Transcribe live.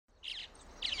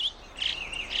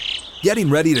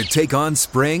Getting ready to take on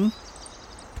spring?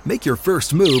 Make your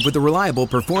first move with the reliable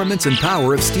performance and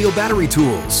power of Steel battery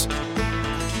tools.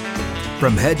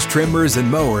 From hedge trimmers and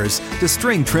mowers to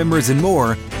string trimmers and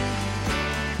more,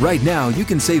 right now you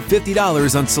can save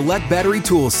 $50 on select battery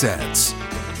tool sets.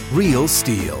 Real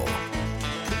Steel.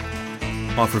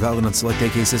 Offer valid on select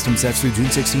AK system sets through June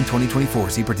 16,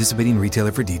 2024. See participating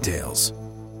retailer for details.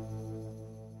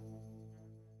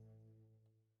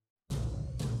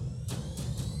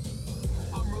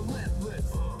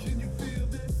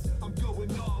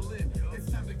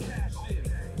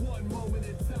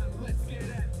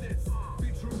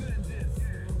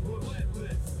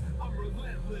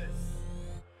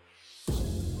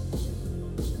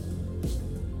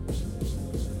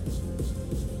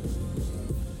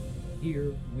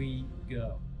 Here we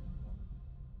go.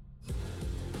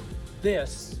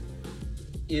 This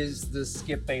is the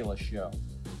Skip Bayless Show,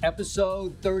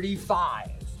 episode 35.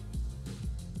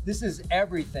 This is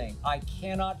everything I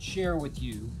cannot share with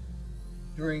you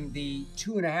during the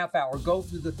 2.5-hour go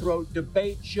through the throat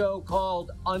debate show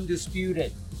called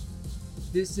Undisputed.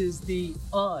 This is the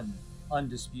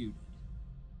Undisputed.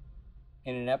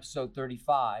 And in episode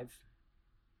 35,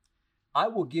 I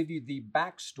will give you the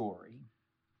backstory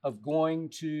of going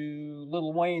to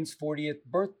Lil Wayne's 40th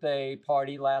birthday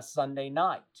party last Sunday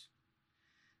night.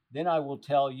 Then I will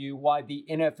tell you why the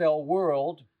NFL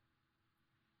world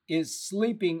is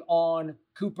sleeping on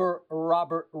Cooper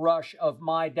Robert Rush of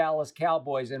my Dallas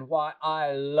Cowboys and why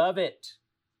I love it.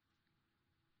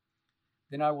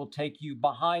 Then I will take you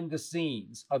behind the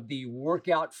scenes of the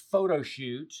workout photo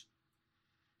shoot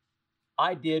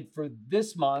I did for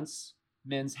this month's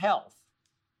Men's Health.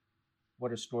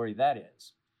 What a story that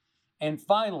is. And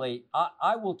finally,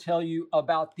 I will tell you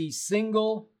about the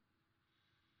single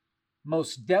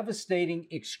most devastating,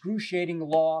 excruciating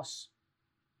loss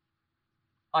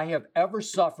I have ever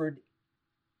suffered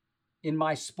in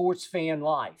my sports fan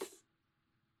life.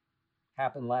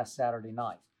 Happened last Saturday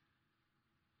night.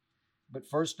 But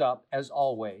first up, as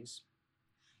always,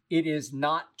 it is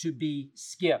not to be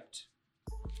skipped.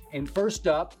 And first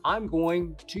up, I'm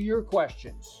going to your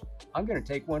questions. I'm going to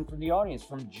take one from the audience,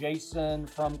 from Jason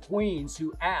from Queens,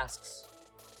 who asks,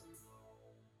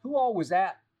 who all was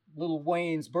at Lil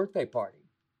Wayne's birthday party?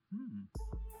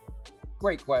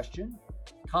 Great question.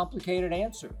 Complicated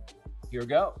answer. Here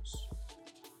goes.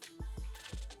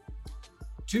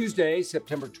 Tuesday,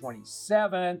 September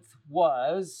 27th,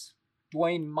 was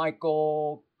Dwayne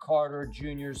Michael Carter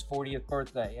Jr.'s 40th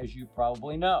birthday, as you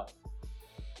probably know,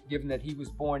 given that he was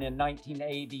born in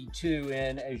 1982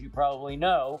 in, as you probably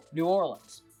know, New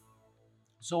Orleans.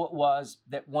 So it was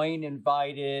that Wayne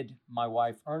invited my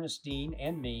wife Ernestine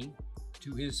and me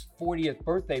to his 40th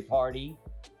birthday party,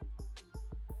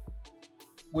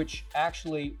 which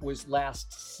actually was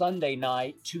last Sunday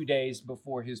night, 2 days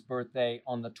before his birthday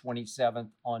on the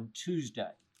 27th on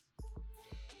Tuesday.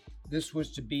 This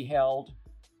was to be held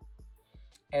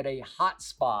at a hot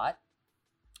spot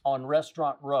on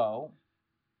Restaurant Row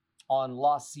on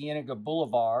La Cienega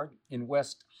Boulevard in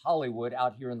West Hollywood,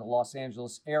 out here in the Los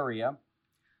Angeles area,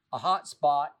 a hot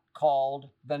spot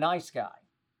called The Nice Guy.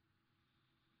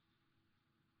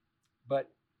 But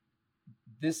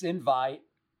this invite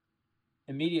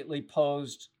immediately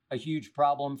posed a huge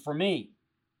problem for me.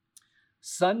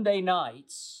 Sunday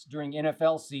nights during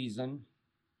NFL season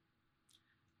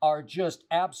are just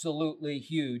absolutely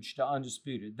huge to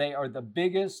Undisputed. They are the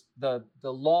biggest, the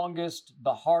longest,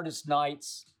 the hardest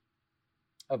nights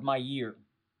of my year.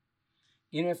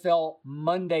 NFL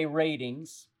Monday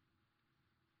ratings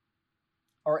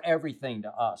are everything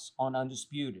to us on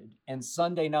Undisputed, and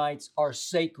Sunday nights are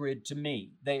sacred to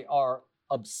me. They are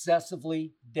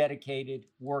obsessively dedicated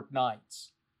work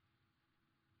nights.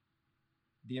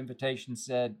 The invitation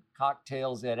said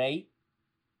cocktails at 8,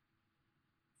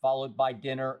 followed by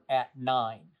dinner at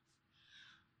 9.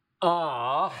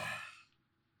 I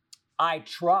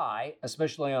try,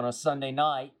 especially on a Sunday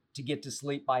night, to get to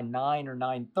sleep by 9 or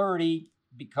 9:30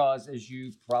 because, as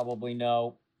you probably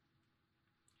know,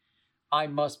 I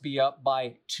must be up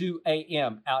by 2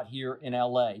 a.m. out here in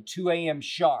LA, 2 a.m.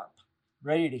 sharp,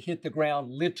 ready to hit the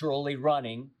ground, literally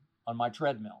running on my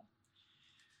treadmill.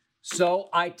 So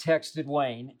I texted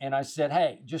Wayne and I said,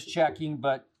 hey, just checking,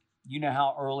 but you know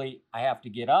how early I have to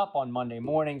get up on Monday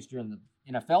mornings during the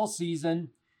NFL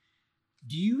season.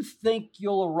 Do you think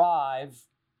you'll arrive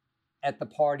at the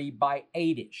party by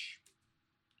 8-ish?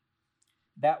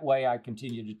 That way, I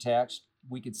continued to text.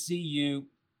 We could see you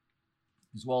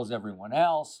as well as everyone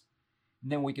else.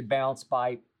 And then we could bounce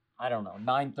by,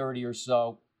 9:30 or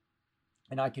so.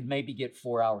 And I could maybe get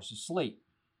 4 hours of sleep.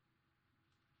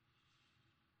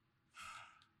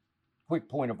 quick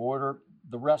point of order.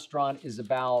 The restaurant is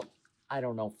about,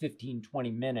 15, 20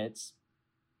 minutes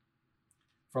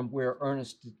from where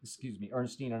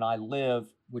Ernestine and I live,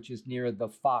 which is near the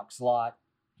Fox lot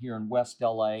here in West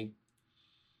LA.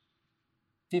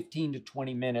 15 to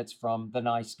 20 minutes from the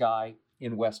Nice Guy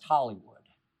in West Hollywood.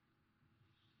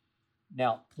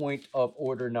 Now, point of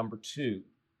order number 2.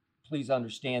 Please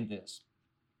understand this.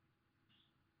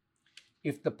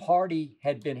 If the party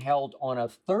had been held on a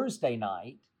Thursday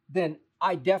night, then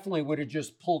I definitely would have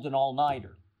just pulled an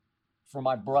all-nighter for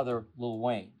my brother, Lil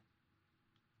Wayne.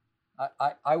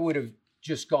 I would have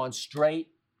just gone straight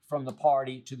from the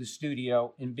party to the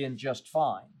studio and been just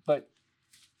fine. But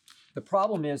the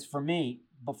problem is, for me,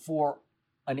 before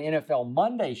an NFL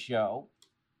Monday show,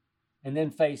 and then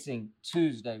facing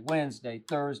Tuesday, Wednesday,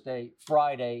 Thursday,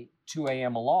 Friday, 2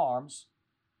 a.m. alarms,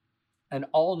 an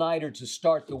all-nighter to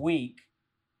start the week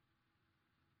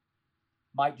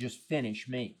might just finish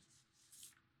me.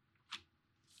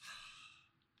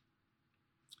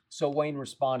 So Wayne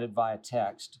responded via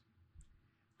text,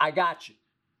 "I got you.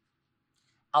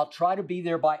 I'll try to be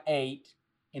there by 8,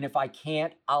 and if I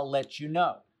can't, I'll let you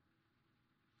know."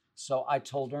 So I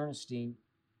told Ernestine,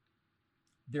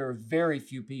 there are very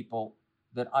few people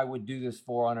that I would do this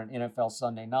for on an NFL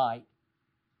Sunday night,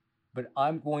 but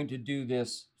I'm going to do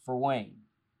this for Wayne.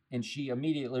 And she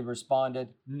immediately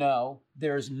responded, "No,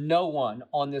 there's no one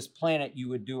on this planet you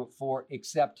would do it for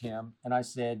except him." And I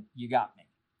said, "You got me."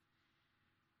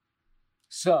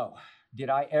 So, did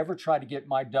I ever try to get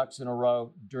my ducks in a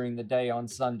row during the day on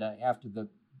Sunday after the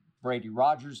Brady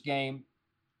Rodgers game?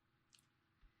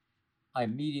 I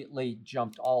immediately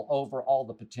jumped all over all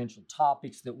the potential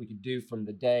topics that we could do from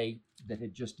the day that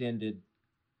had just ended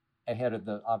ahead of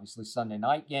the, obviously, Sunday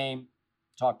night game.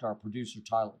 Talked to our producer,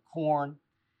 Tyler Korn.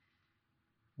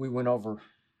 We went over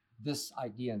this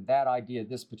idea and that idea,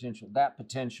 this potential, that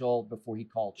potential, before he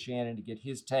called Shannon to get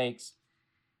his takes.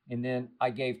 And then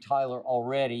I gave Tyler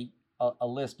already a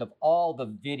list of all the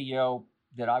video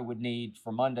that I would need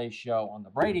for Monday's show on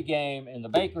the Brady game and the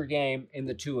Baker game and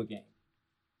the Tua game.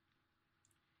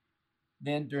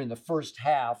 Then during the first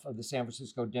half of the San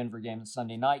Francisco-Denver game, the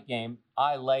Sunday night game,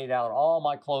 I laid out all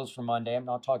my clothes for Monday. I'm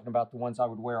not talking about the ones I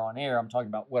would wear on air. I'm talking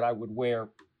about what I would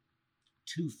wear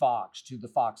to the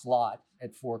Fox lot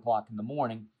at 4 o'clock in the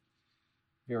morning,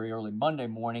 very early Monday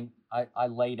morning. I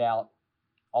laid out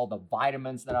all the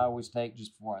vitamins that I always take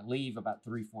just before I leave, about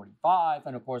 3:45.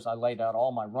 And of course, I laid out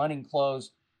all my running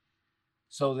clothes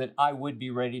so that I would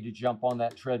be ready to jump on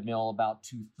that treadmill about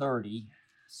 2:30.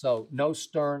 So no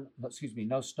stone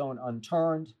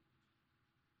unturned.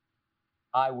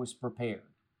 I was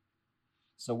prepared.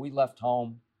 So we left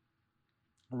home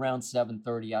around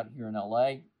 7:30 out here in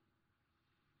LA.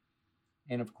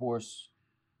 And of course,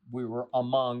 we were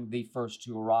among the first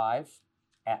to arrive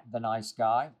at the Nice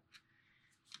Guy.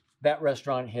 That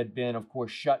restaurant had been, of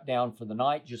course, shut down for the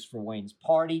night just for Wayne's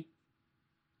party.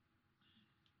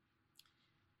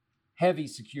 Heavy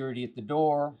security at the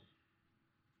door.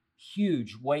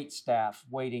 Huge wait staff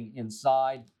waiting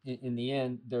inside. In the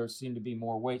end, there seemed to be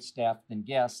more wait staff than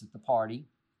guests at the party.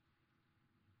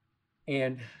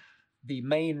 And the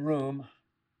main room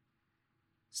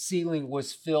ceiling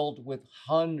was filled with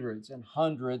hundreds and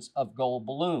hundreds of gold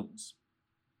balloons,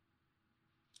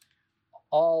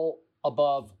 all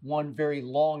above one very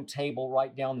long table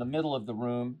right down the middle of the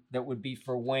room that would be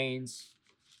for Wayne's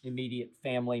immediate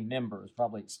family members,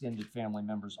 probably extended family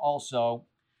members also,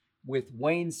 with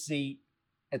Wayne's seat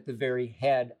at the very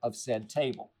head of said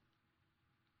table.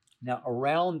 Now,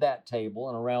 around that table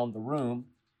and around the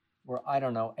room were,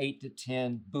 8 to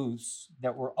 10 booths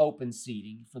that were open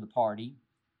seating for the party,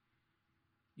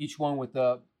 each one with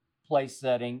a place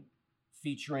setting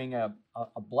featuring a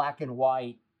black and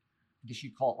white, I guess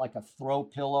you'd call it like a throw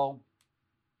pillow,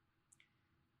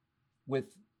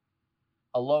 with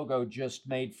a logo just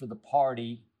made for the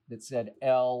party that said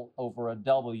L over a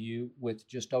W, with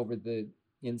just over the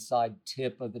inside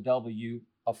tip of the W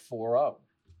a 40,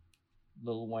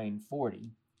 Lil Wayne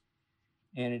 40.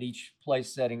 And at each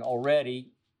place setting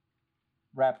already,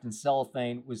 wrapped in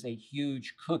cellophane, was a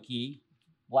huge cookie,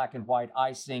 black and white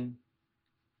icing,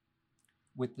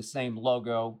 with the same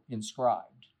logo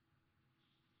inscribed.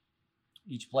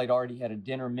 Each plate already had a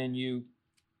dinner menu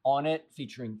on it,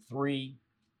 featuring 3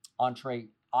 entree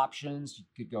options. You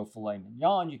could go filet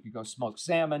mignon, you could go smoked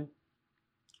salmon,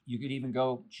 you could even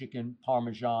go chicken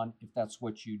parmesan if that's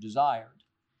what you desired.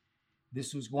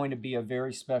 This was going to be a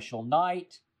very special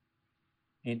night,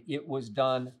 and it was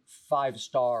done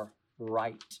 5-star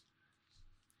right.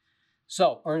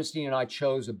 So Ernestine and I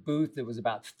chose a booth that was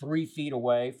about 3 feet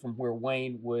away from where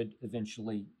Wayne would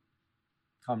eventually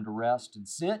come to rest and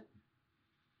sit.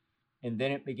 And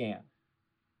then it began.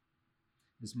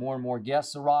 As more and more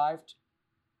guests arrived,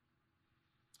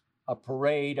 a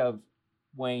parade of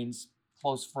Wayne's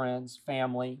close friends,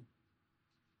 family,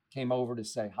 came over to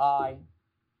say hi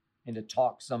and to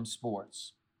talk some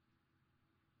sports.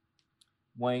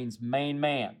 Wayne's main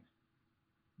man,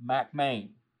 Mac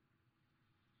Main,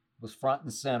 was front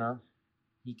and center.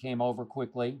 He came over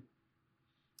quickly,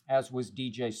 as was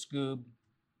DJ Scoob.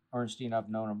 Ernestine, I've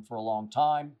known him for a long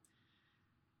time.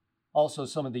 Also,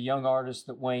 some of the young artists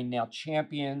that Wayne now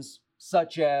champions,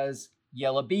 such as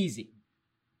Yella Beezy,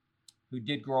 who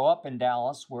did grow up in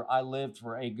Dallas, where I lived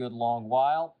for a good long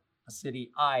while, a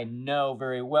city I know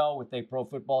very well with a pro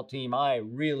football team I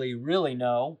really, really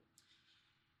know.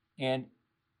 And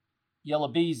Yella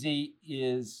Beezy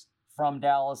is from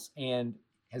Dallas and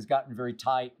has gotten very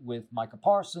tight with Micah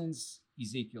Parsons,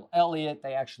 Ezekiel Elliott.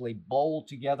 They actually bowled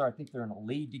together. I think they're in a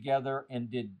league together.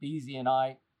 And did Beezy and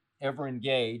I ever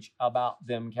engage about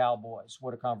them Cowboys?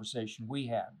 What a conversation we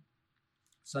had.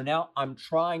 So now I'm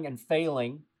trying and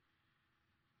failing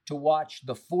to watch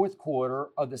the fourth quarter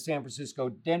of the San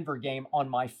Francisco-Denver game on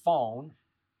my phone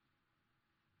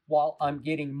while I'm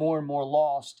getting more and more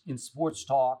lost in sports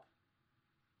talk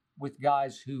with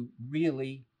guys who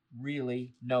really,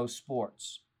 really know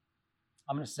sports.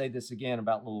 I'm going to say this again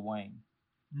about Lil Wayne.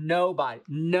 Nobody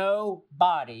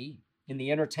in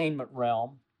the entertainment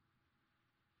realm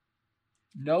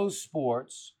knows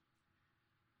sports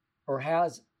or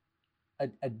has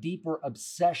a deeper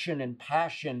obsession and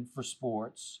passion for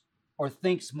sports or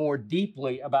thinks more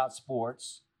deeply about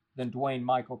sports than Dwayne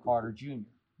Michael Carter Jr.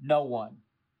 No one.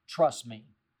 Trust me.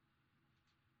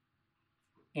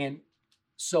 And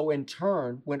so in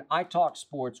turn, when I talk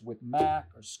sports with Mac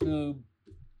or Scoob,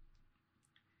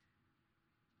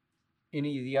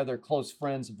 any of the other close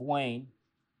friends of Wayne,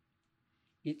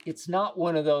 it's not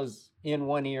one of those in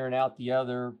one ear and out the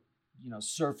other,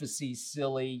 surfacey,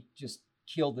 silly, just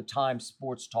kill the time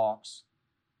sports talks.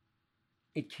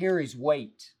 It carries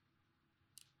weight.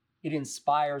 It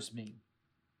inspires me.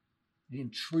 It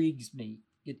intrigues me.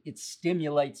 It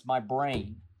stimulates my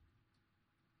brain.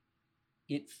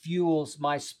 It fuels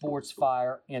my sports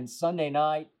fire. And Sunday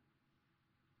night,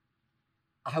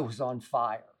 I was on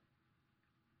fire.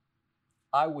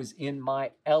 I was in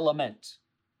my element.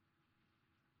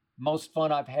 Most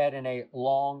fun I've had in a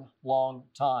long, long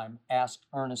time, asked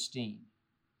Ernestine.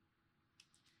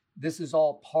 This is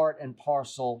all part and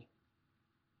parcel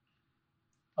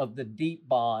of the deep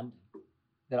bond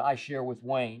that I share with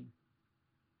Wayne,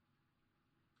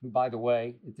 who, by the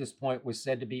way, at this point was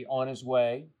said to be on his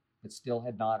way, but still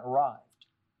had not arrived.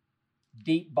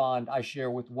 Deep bond I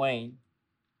share with Wayne,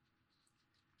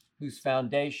 whose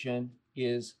foundation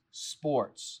is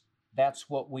sports. That's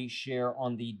what we share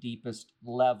on the deepest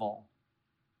level.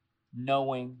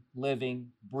 Knowing,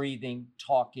 living, breathing,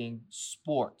 talking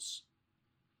sports.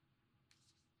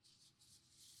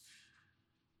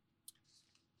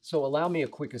 So allow me a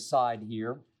quick aside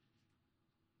here.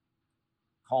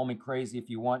 Call me crazy if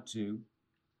you want to,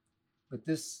 but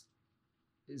this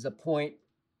is a point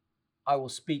I will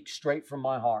speak straight from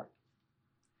my heart.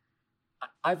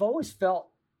 I've always felt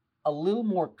a little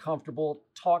more comfortable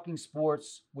talking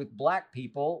sports with Black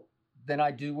people than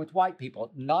I do with white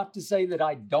people. Not to say that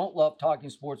I don't love talking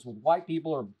sports with white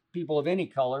people or people of any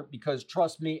color, because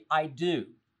trust me, I do.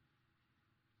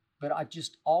 But I've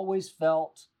just always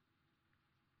felt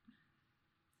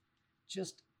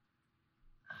just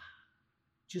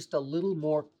a little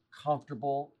more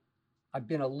comfortable. I've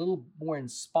been a little more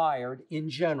inspired in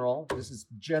general. This is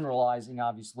generalizing,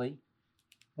 obviously,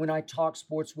 when I talk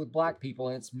sports with Black people,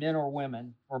 and it's men or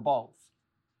women or both.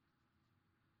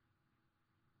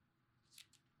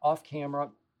 Off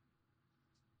camera,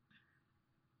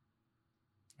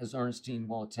 as Ernestine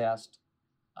will attest,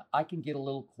 I can get a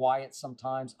little quiet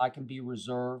sometimes. I can be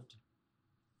reserved,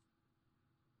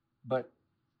 but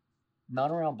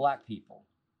not around Black people.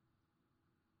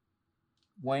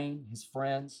 Wayne, his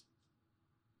friends,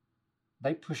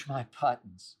 they push my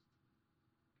buttons.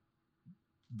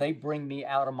 They bring me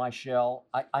out of my shell.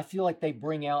 I feel like they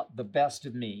bring out the best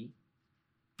of me,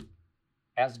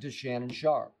 as does Shannon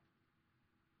Sharpe,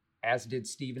 as did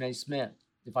Stephen A. Smith.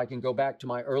 If I can go back to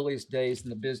my earliest days in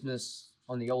the business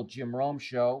on the old Jim Rome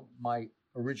show, my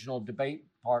original debate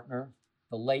partner,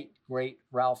 the late, great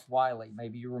Ralph Wiley,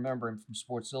 maybe you remember him from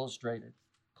Sports Illustrated,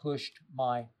 pushed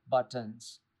my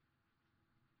buttons.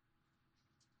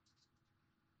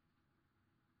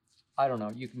 I don't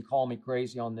know, you can call me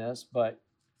crazy on this, but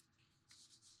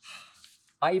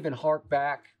I even hark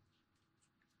back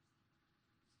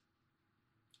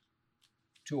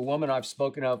to a woman I've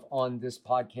spoken of on this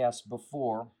podcast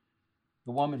before,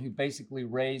 the woman who basically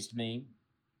raised me,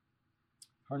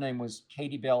 her name was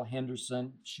Katie Bell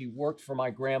Henderson. She worked for my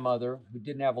grandmother, who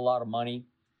didn't have a lot of money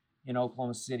in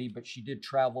Oklahoma City, but she did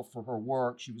travel for her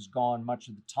work. She was gone much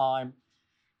of the time,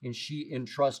 and she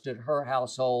entrusted her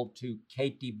household to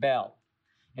Katie Bell.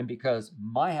 And because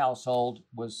my household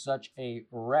was such a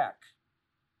wreck,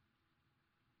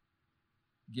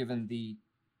 given the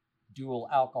dual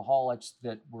alcoholics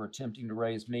that were attempting to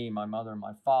raise me, my mother and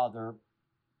my father,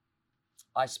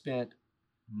 I spent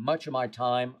much of my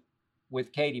time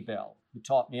with Katie Bell, who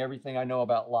taught me everything I know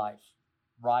about life.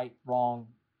 Right, wrong,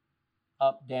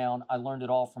 up, down. I learned it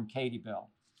all from Katie Bell.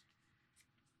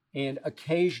 And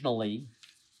occasionally,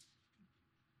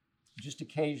 just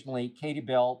occasionally, Katie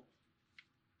Bell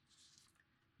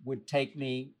would take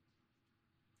me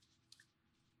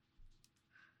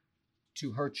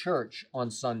to her church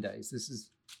on Sundays. This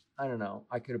is, I don't know,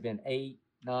 I could have been 8,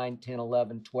 9, 10,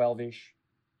 11, 12-ish.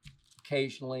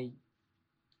 Occasionally,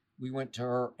 we went to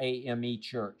her AME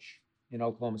church in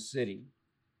Oklahoma City.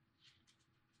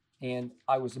 And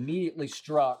I was immediately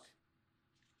struck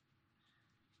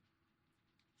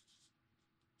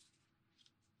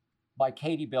by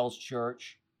Katie Bell's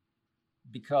church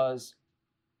because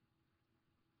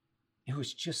it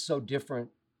was just so different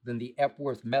than the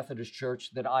Epworth Methodist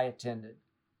Church that I attended.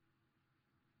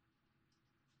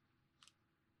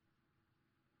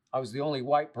 I was the only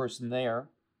white person there,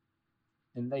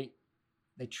 and they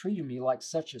treated me like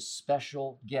such a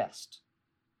special guest.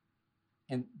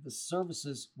 And the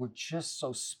services were just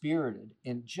so spirited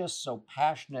and just so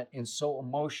passionate and so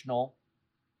emotional,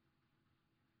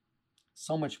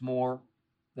 so much more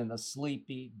than the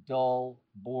sleepy, dull,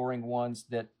 boring ones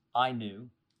that I knew.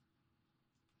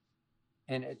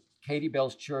 And at Katie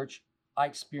Bell's church, I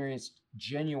experienced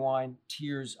genuine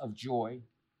tears of joy.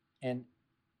 And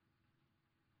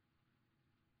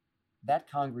that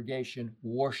congregation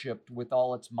worshiped with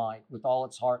all its might, with all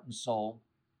its heart and soul.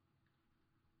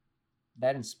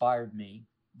 That inspired me.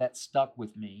 That stuck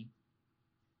with me.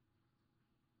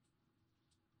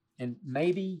 And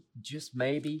maybe, just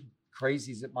maybe,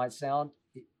 crazy as it might sound,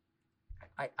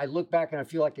 I look back and I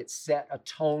feel like it set a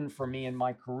tone for me in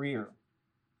my career.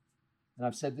 And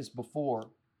I've said this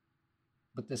before,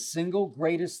 but the single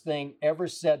greatest thing ever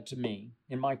said to me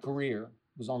in my career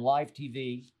was on live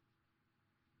TV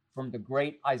from the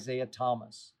great Isaiah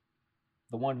Thomas,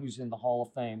 the one who's in the Hall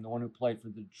of Fame, the one who played for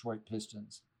the Detroit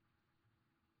Pistons.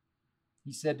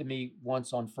 He said to me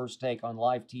once on First Take on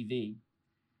live TV,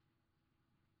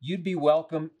 "You'd be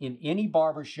welcome in any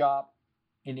barbershop,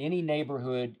 in any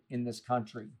neighborhood in this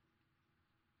country."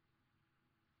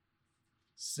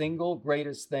 Single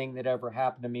greatest thing that ever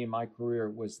happened to me in my career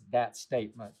was that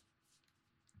statement.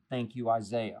 Thank you,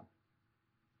 Isaiah.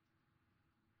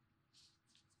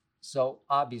 So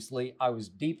obviously, I was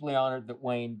deeply honored that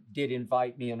Wayne did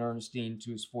invite me and Ernestine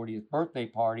to his 40th birthday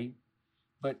party,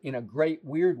 but in a great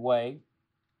weird way,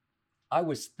 I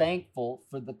was thankful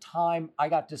for the time I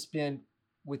got to spend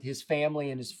with his family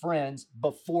and his friends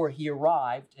before he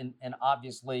arrived and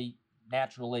obviously,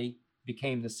 naturally,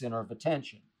 became the center of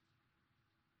attention.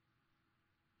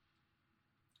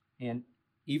 And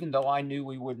even though I knew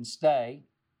we wouldn't stay,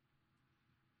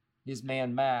 his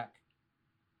man Mac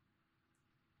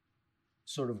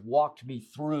sort of walked me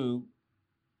through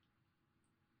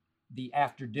the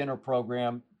after dinner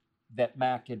program that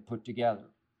Mac had put together.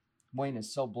 Wayne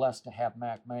is so blessed to have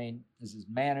Mac Main as his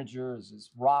manager, as his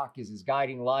rock, as his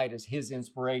guiding light, as his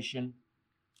inspiration.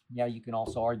 Yeah, you can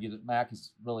also argue that Mac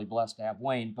is really blessed to have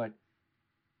Wayne, but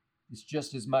it's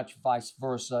just as much vice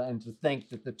versa. And to think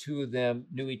that the two of them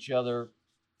knew each other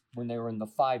when they were in the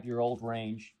 5-year-old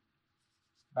range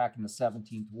back in the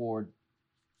 17th Ward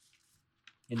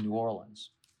in New Orleans.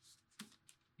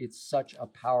 It's such a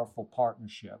powerful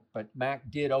partnership. But Mac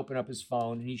did open up his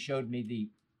phone and he showed me the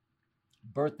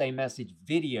birthday message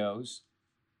videos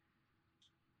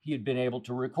he had been able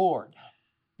to record.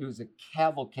 It was a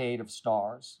cavalcade of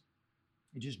stars.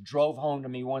 It just drove home to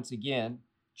me once again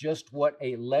just what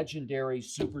a legendary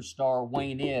superstar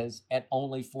Wayne is at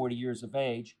only 40 years of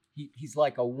age. He's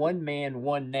like a one-man,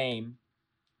 one-name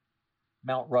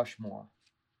Mount Rushmore.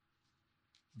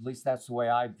 At least that's the way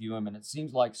I view him, and it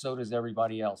seems like so does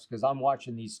everybody else, because I'm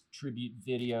watching these tribute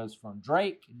videos from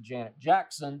Drake and Janet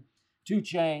Jackson, 2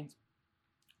 Chainz,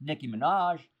 Nicki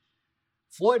Minaj,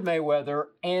 Floyd Mayweather,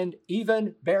 and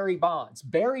even Barry Bonds.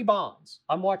 Barry Bonds.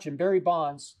 I'm watching Barry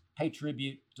Bonds pay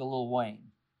tribute to Lil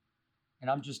Wayne, and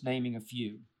I'm just naming a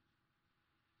few.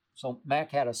 So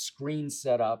Mac had a screen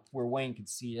set up where Wayne could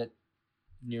see it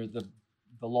near the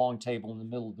long table in the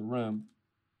middle of the room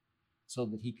so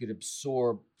that he could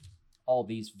absorb all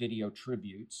these video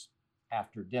tributes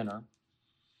after dinner.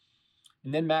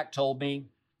 And then Mac told me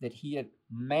that he had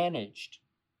managed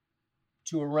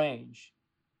to arrange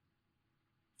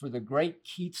for the great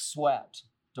Keith Sweat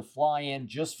to fly in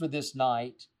just for this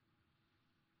night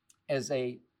as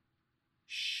a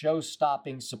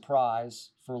show-stopping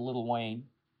surprise for Lil Wayne,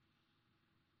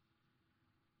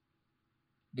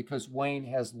 because Wayne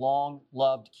has long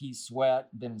loved Keith Sweat,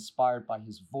 been inspired by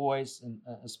his voice, and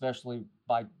especially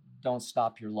by Don't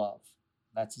Stop Your Love.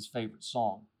 That's his favorite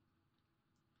song.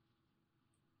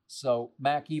 So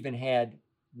Mac even had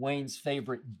Wayne's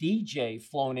favorite DJ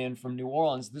flown in from New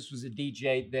Orleans. This was a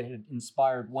DJ that had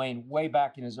inspired Wayne way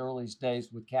back in his earliest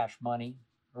days with Cash Money,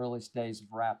 earliest days of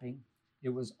rapping. It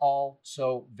was all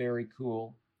so very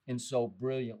cool and so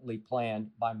brilliantly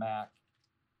planned by Mac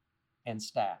and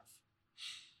staff.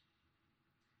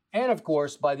 And of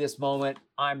course, by this moment,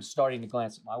 I'm starting to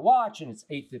glance at my watch, and it's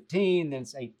 8:15, then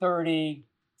it's 8:30,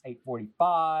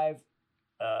 8:45.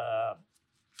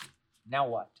 Now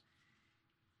what?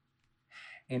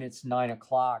 And it's 9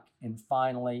 o'clock, and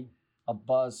finally, a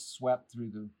buzz swept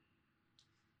through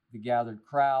the gathered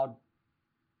crowd,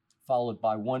 followed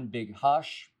by one big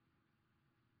hush.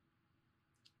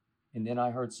 And then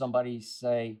I heard somebody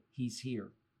say, "He's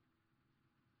here."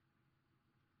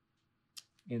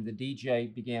 And the DJ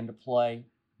began to play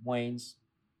Wayne's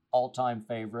all-time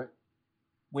favorite,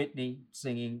 Whitney,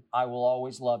 singing "I Will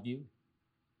Always Love You."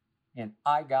 And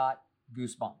I got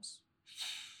goosebumps.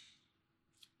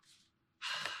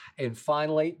 And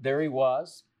finally, there he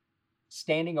was,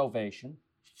 standing ovation.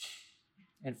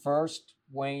 At first,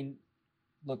 Wayne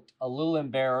looked a little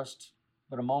embarrassed,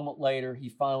 but a moment later, he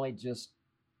finally just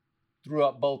threw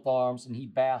up both arms and he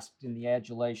basked in the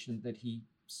adulation that he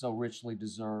so richly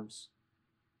deserves.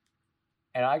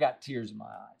 And I got tears in my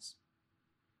eyes.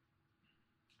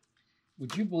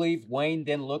 Would you believe Wayne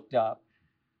then looked up,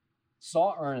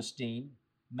 saw Ernestine,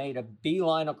 made a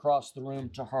beeline across the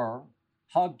room to her,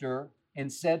 hugged her,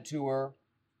 and said to her,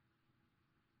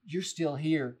 "You're still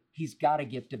here. He's got to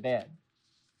get to bed."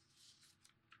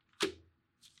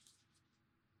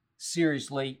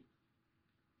 Seriously,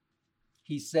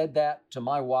 he said that to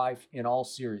my wife in all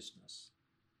seriousness.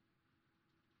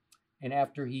 And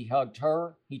after he hugged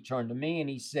her, he turned to me and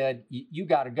he said, "You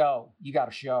got to go. You got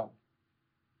a show."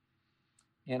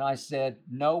 And I said,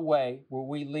 "No way were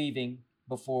we leaving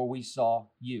before we saw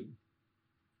you."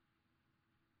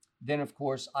 Then, of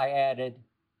course, I added,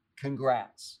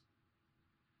 "Congrats."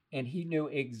 And he knew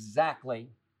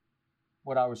exactly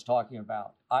what I was talking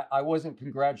about. I wasn't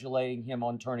congratulating him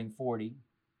on turning 40.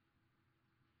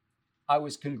 I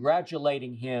was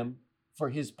congratulating him for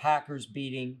his Packers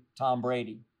beating Tom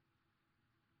Brady.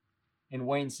 And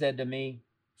Wayne said to me,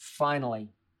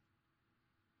 "Finally."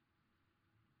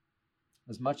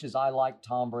 As much as I like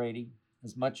Tom Brady,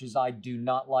 as much as I do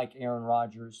not like Aaron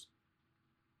Rodgers,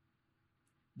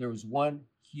 there was one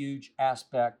huge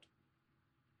aspect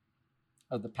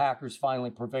of the Packers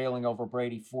finally prevailing over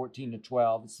Brady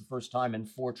 14-12. It's the first time in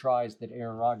 4 tries that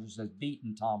Aaron Rodgers has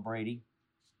beaten Tom Brady.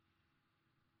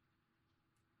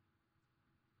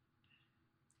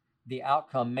 The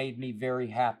outcome made me very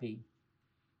happy.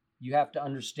 You have to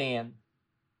understand,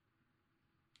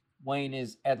 Wayne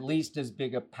is at least as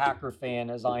big a Packer fan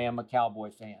as I am a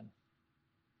Cowboy fan.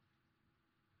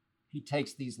 He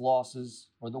takes these losses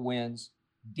or the wins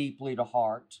deeply to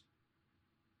heart.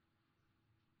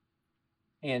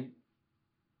 And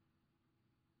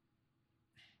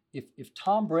if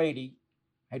Tom Brady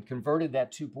had converted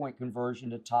that 2-point conversion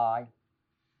to tie,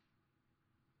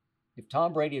 if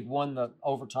Tom Brady had won the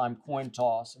overtime coin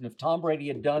toss, and if Tom Brady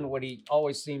had done what he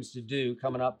always seems to do,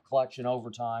 coming up clutch in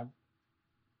overtime,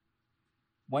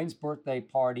 Wayne's birthday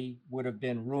party would have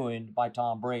been ruined by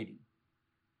Tom Brady.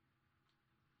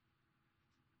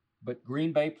 But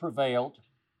Green Bay prevailed.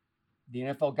 The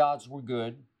NFL gods were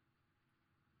good.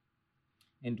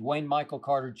 And Dwayne Michael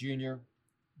Carter Jr.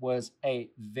 was a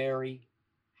very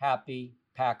happy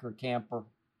Packer camper.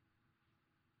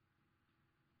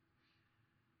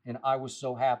 And I was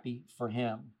so happy for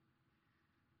him.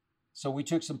 So we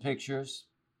took some pictures.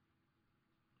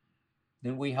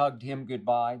 Then we hugged him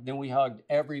goodbye. Then we hugged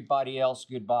everybody else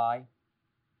goodbye.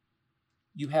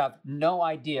 You have no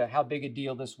idea how big a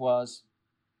deal this was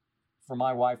for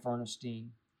my wife,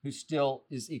 Ernestine, who still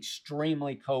is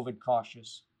extremely COVID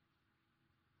cautious.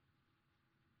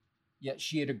 Yet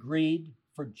she had agreed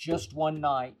for just one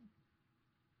night,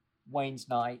 Wayne's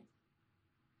night,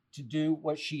 to do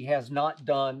what she has not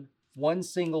done one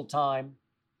single time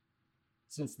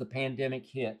since the pandemic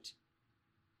hit.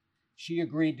 She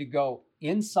agreed to go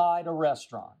inside a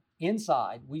restaurant.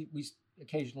 Inside, we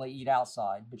occasionally eat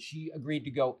outside, but she agreed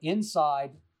to go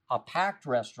inside a packed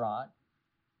restaurant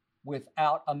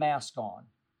without a mask on.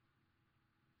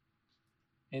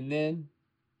 And then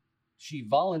she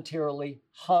voluntarily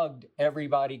hugged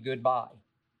everybody goodbye,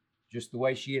 just the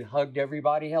way she had hugged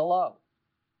everybody hello.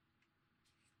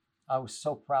 I was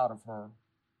so proud of her.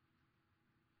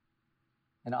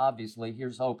 And obviously,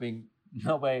 here's hoping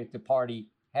nobody at the party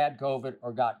had COVID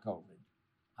or got COVID.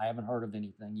 I haven't heard of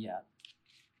anything yet.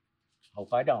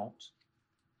 Hope I don't.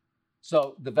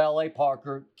 So the valet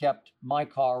parker kept my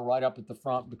car right up at the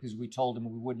front because we told him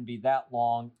we wouldn't be that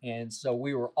long. And so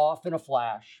we were off in a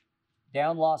flash,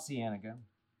 down La Cienega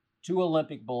to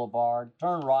Olympic Boulevard,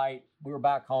 turn right. We were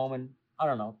back home in,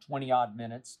 20 odd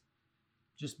minutes,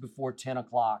 just before 10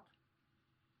 o'clock.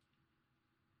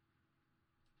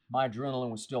 My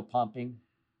adrenaline was still pumping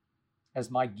as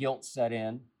my guilt set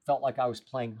in. Felt like I was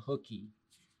playing hooky.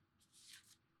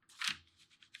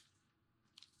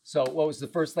 So what was the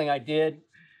first thing I did?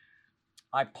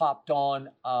 I popped on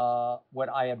what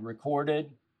I had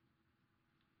recorded.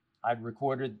 I'd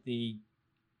recorded the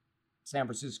San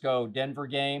Francisco-Denver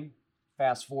game.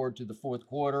 Fast forward to the fourth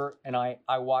quarter, and I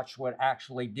watched what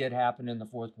actually did happen in the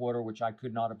fourth quarter, which I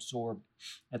could not absorb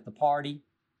at the party.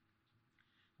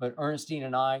 But Ernestine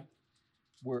and I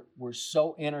were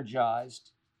so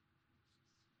energized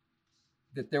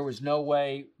that there was no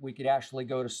way we could actually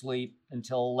go to sleep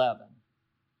until 11.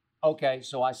 Okay,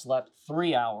 so I slept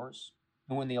 3 hours,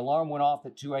 and when the alarm went off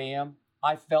at 2 a.m.,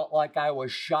 I felt like I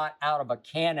was shot out of a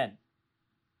cannon.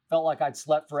 Felt like I'd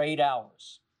slept for 8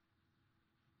 hours.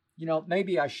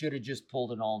 Maybe I should have just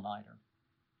pulled an all-nighter.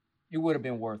 It would have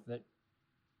been worth it.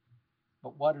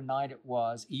 But what a night it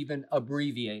was, even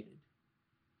abbreviated.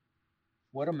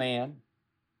 What a man,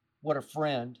 what a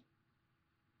friend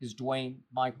is Dwayne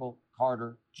Michael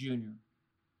Carter Jr.,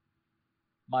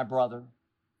 my brother,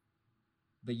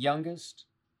 the youngest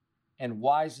and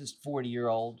wisest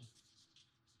 40-year-old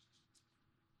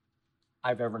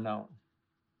I've ever known.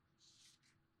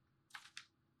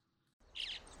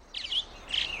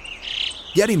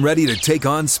 Getting ready to take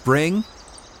on spring?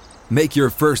 Make your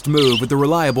first move with the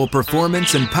reliable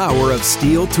performance and power of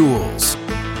Stihl tools.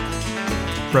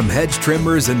 From hedge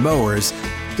trimmers and mowers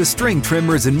to string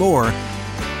trimmers and more,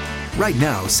 right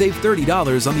now save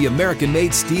 $30 on the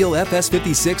American-made Stihl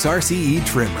FS56 RCE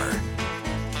trimmer.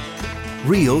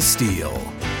 Real Stihl.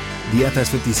 The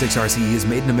FS56 RCE is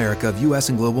made in America of U.S.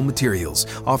 and global materials.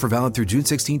 Offer valid through June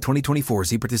 16, 2024.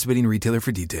 See participating retailer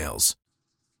for details.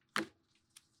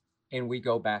 And we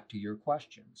go back to your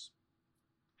questions.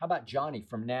 How about Johnny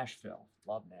from Nashville?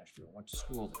 Love Nashville. Went to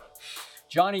school there.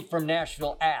 Johnny from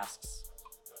Nashville asks,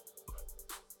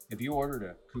 have you ordered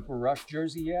a Cooper Rush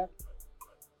jersey yet?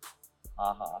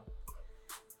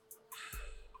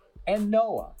 And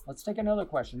Noah. Let's take another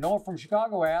question. Noah from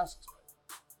Chicago asks,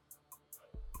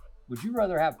 would you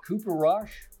rather have Cooper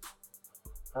Rush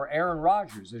or Aaron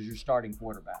Rodgers as your starting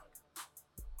quarterback?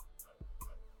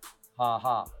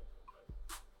 I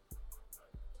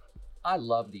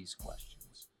love these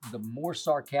questions. The more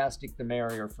sarcastic, the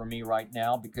merrier for me right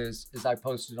now, because as I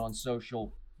posted on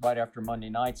social right after Monday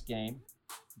night's game,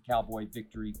 the Cowboy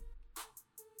victory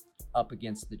up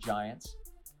against the Giants,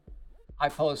 I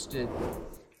posted,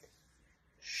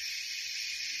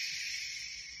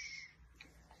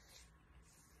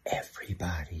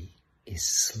 everybody is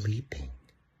sleeping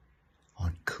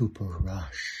on Cooper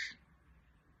Rush,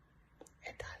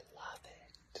 and I love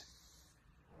it.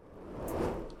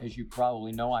 As you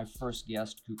probably know, I first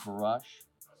guessed Cooper Rush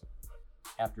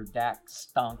after Dak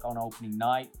stunk on opening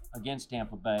night against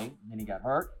Tampa Bay. Then he got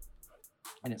hurt,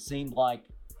 and it seemed like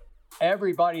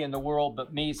everybody in the world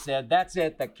but me said, that's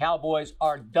it, the Cowboys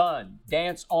are done.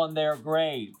 Dance on their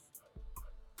grave.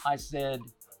 I said,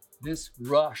 this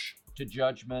rush to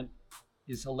judgment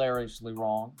is hilariously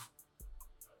wrong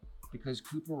because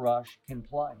Cooper Rush can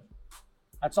play.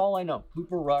 That's all I know.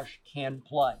 Cooper Rush can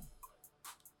play.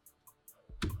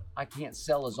 I can't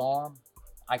sell his arm.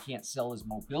 I can't sell his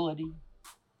mobility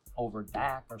over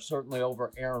Dak or certainly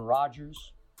over Aaron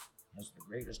Rodgers. He has the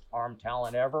greatest arm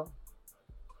talent ever.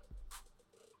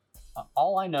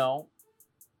 All I know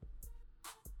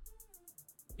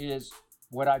is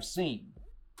what I've seen.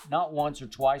 Not once or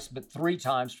twice, but 3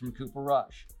 times from Cooper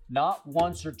Rush. Not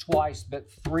once or twice,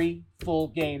 but 3 full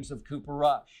games of Cooper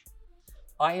Rush.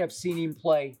 I have seen him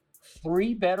play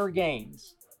 3 better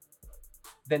games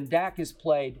than Dak has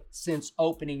played since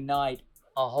opening night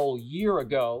a whole year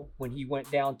ago when he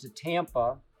went down to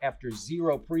Tampa after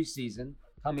 0 preseason,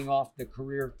 coming off the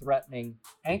career-threatening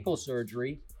ankle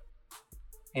surgery.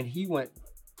 And he went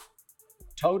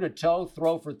toe-to-toe,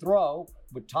 throw for throw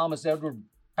with Thomas Edward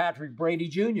Patrick Brady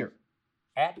Jr.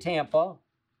 at Tampa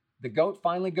The GOAT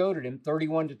finally goated him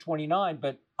 31-29,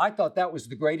 but I thought that was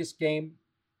the greatest game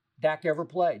Dak ever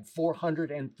played.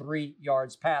 403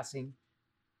 yards passing,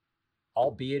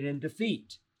 albeit in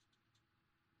defeat.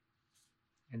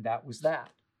 And that was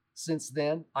that. Since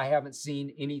then, I haven't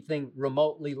seen anything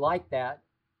remotely like that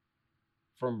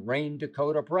from Rain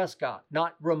Dakota Prescott.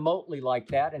 Not remotely like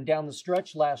that. And down the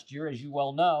stretch last year, as you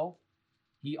well know,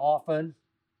 he often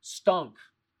stunk.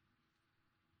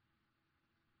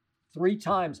 3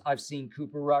 times I've seen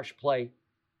Cooper Rush play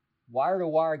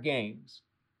wire-to-wire games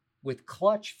with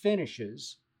clutch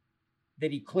finishes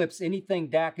that eclipse anything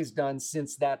Dak has done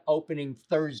since that opening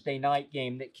Thursday night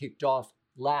game that kicked off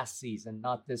last season,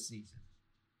 not this season.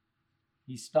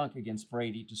 He stunk against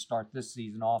Brady to start this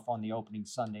season off on the opening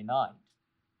Sunday night.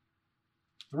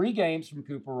 3 games from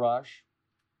Cooper Rush.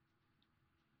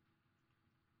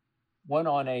 One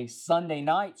on a Sunday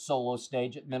night solo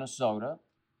stage at Minnesota.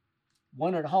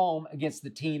 One at home against the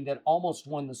team that almost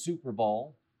won the Super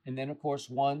Bowl. And then, of course,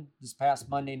 one this past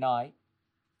Monday night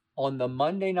on the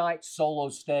Monday night solo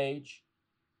stage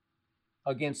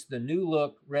against the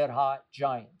new-look red-hot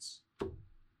Giants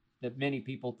that many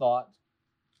people thought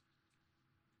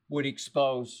would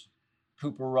expose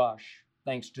Cooper Rush,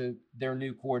 thanks to their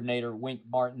new coordinator, Wink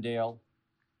Martindale,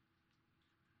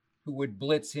 who would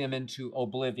blitz him into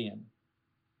oblivion.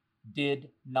 Did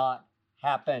not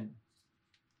happen.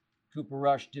 Cooper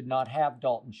Rush did not have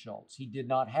Dalton Schultz. He did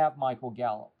not have Michael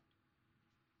Gallup.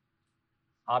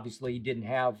 Obviously, he didn't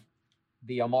have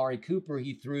the Amari Cooper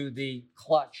he threw the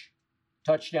clutch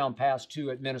touchdown pass to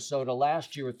at Minnesota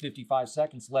last year with 55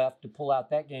 seconds left to pull out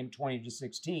that game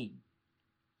 20-16.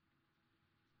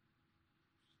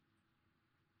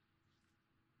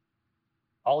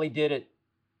 All he did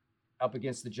up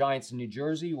against the Giants in New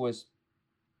Jersey was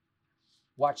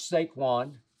watch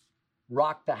Saquon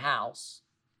rock the house,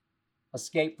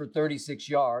 escape for 36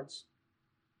 yards,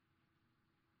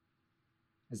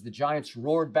 as the Giants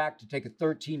roared back to take a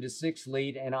 13-6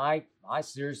 lead, and I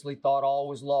seriously thought all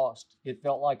was lost. It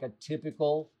felt like a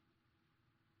typical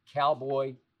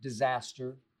Cowboy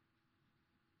disaster.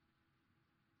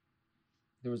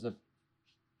 There was a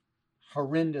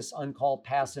horrendous uncalled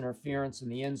pass interference in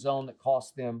the end zone that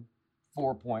cost them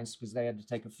 4 points because they had to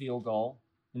take a field goal.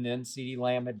 And then CeeDee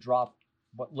Lamb had dropped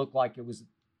what looked like it was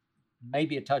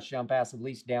maybe a touchdown pass, at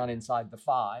least down inside the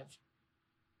 5.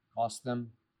 Cost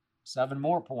them 7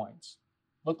 more points.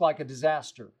 Looked like a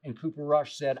disaster. And Cooper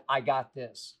Rush said, I got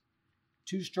this.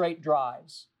 2 straight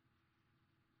drives.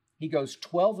 He goes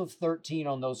 12 of 13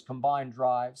 on those combined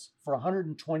drives for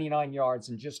 129 yards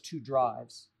in just 2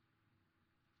 drives.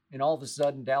 And all of a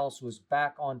sudden, Dallas was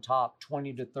back on top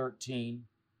 20-13.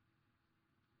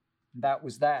 That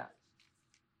was that.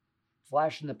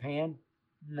 Flash in the pan?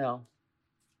 No.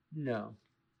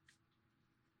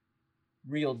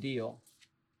 Real deal.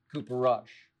 Cooper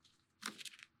Rush.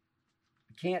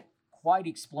 I can't quite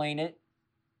explain it.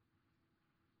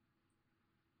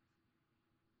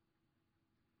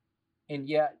 And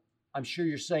yet, I'm sure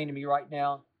you're saying to me right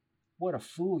now, what a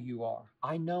fool you are.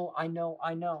 I know.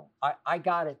 I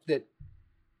got it that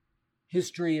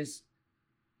history is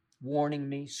warning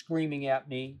me, screaming at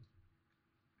me.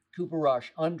 Cooper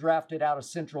Rush, undrafted out of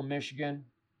Central Michigan,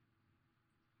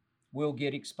 will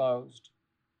get exposed.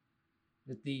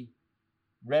 That the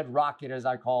Red Rocket, as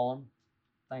I call him,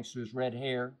 thanks to his red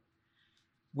hair,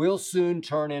 will soon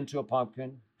turn into a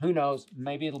pumpkin. Who knows?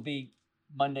 Maybe it'll be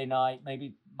Monday night.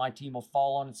 Maybe my team will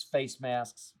fall on its face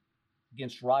masks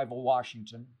against rival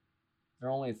Washington.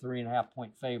 They're only a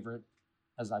 3.5-point favorite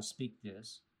as I speak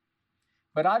this.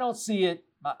 But I don't see it.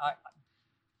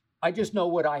 I just know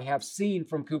what I have seen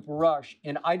from Cooper Rush,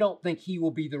 and I don't think he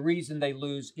will be the reason they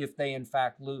lose if they in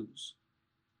fact lose.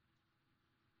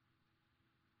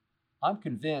 I'm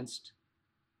convinced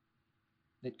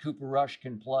that Cooper Rush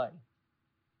can play.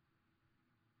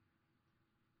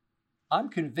 I'm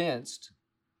convinced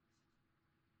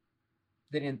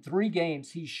that in 3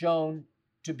 games he's shown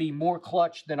to be more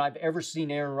clutch than I've ever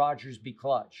seen Aaron Rodgers be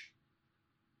clutch.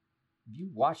 Have you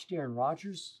watched Aaron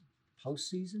Rodgers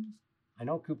postseason? I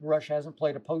know Cooper Rush hasn't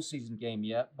played a postseason game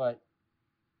yet, but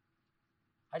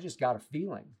I just got a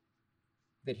feeling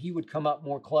that he would come up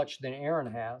more clutch than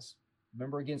Aaron has.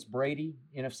 Remember against Brady,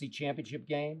 NFC Championship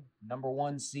game, number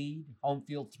 1 seed, home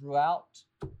field throughout.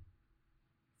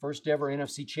 First ever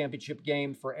NFC Championship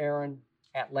game for Aaron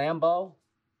at Lambeau,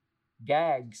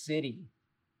 Gag City.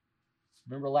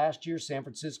 Remember last year, San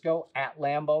Francisco at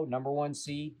Lambeau, number 1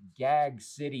 seed, Gag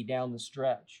City down the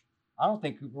stretch. I don't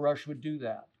think Cooper Rush would do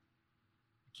that.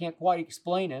 I can't quite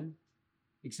explain him,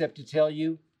 except to tell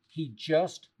you he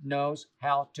just knows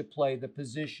how to play the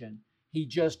position. He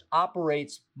just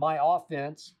operates my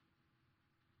offense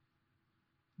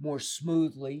more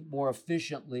smoothly, more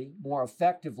efficiently, more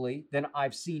effectively than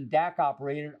I've seen Dak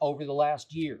operated over the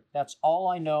last year. That's all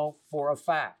I know for a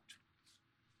fact.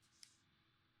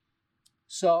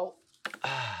 So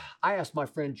I asked my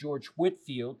friend George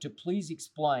Whitfield to please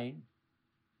explain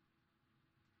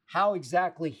how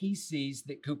exactly he sees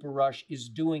that Cooper Rush is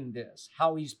doing this,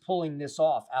 how he's pulling this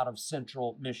off out of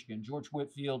Central Michigan. George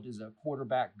Whitfield is a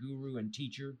quarterback guru and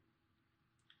teacher,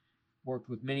 worked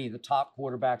with many of the top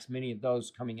quarterbacks, many of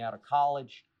those coming out of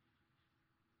college,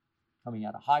 coming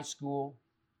out of high school.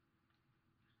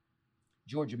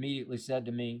 George immediately said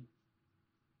to me,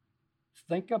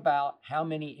 think about how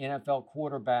many NFL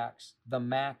quarterbacks the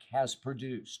MAC has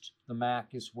produced. The MAC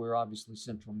is where obviously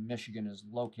Central Michigan is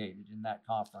located in that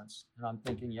conference. And I'm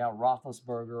thinking, yeah,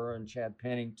 Roethlisberger and Chad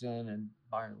Pennington and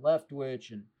Byron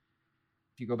Leftwich. And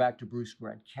if you go back to Bruce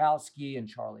Gradkowski and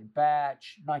Charlie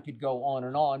Batch, and I could go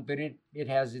on, but it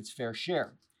has its fair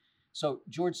share. So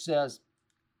George says,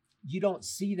 you don't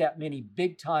see that many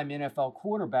big-time NFL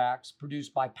quarterbacks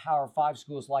produced by Power 5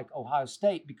 schools like Ohio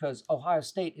State because Ohio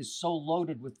State is so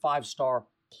loaded with five-star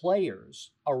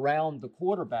players around the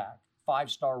quarterback,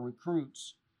 five-star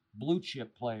recruits,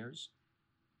 blue-chip players,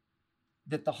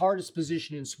 that the hardest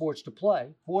position in sports to play,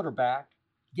 quarterback,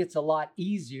 gets a lot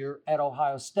easier at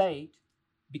Ohio State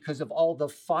because of all the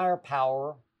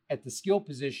firepower at the skill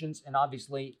positions and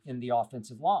obviously in the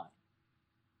offensive line.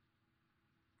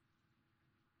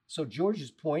 So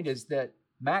George's point is that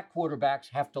MAC quarterbacks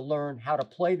have to learn how to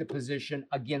play the position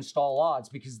against all odds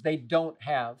because they don't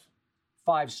have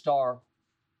five-star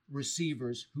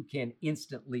receivers who can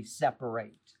instantly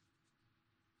separate.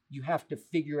 You have to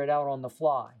figure it out on the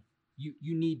fly. You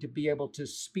need to be able to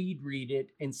speed read it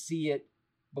and see it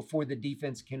before the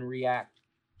defense can react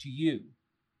to you.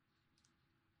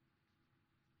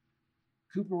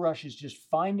 Cooper Rush is just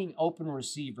finding open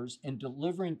receivers and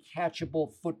delivering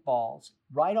catchable footballs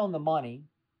right on the money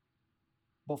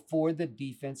before the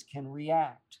defense can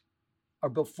react or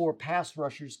before pass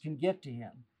rushers can get to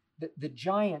him. The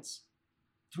Giants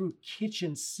threw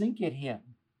kitchen sink at him.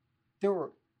 There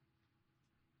were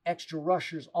extra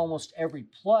rushers almost every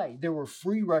play. There were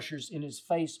free rushers in his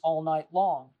face all night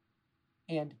long.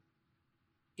 And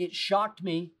it shocked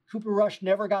me. Cooper Rush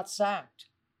never got sacked,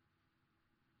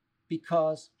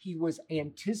 because he was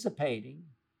anticipating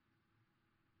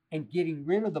and getting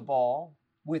rid of the ball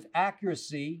with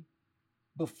accuracy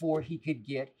before he could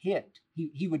get hit.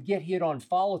 He would get hit on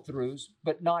follow-throughs,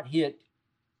 but not hit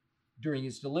during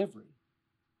his delivery.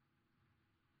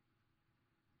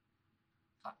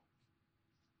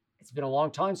 It's been a long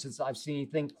time since I've seen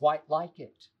anything quite like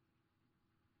it.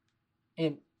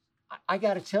 And I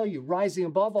got to tell you, rising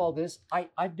above all this,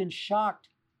 I've been shocked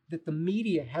that the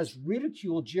media has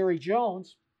ridiculed Jerry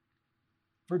Jones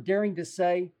for daring to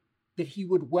say that he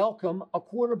would welcome a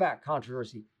quarterback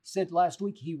controversy. He said last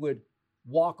week he would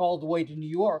walk all the way to New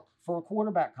York for a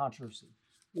quarterback controversy.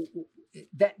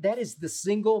 That is the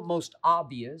single most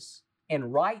obvious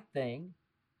and right thing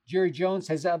Jerry Jones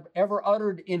has ever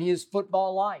uttered in his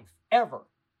football life, ever.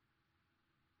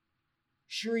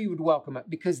 Sure, he would welcome it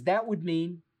because that would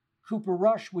mean Cooper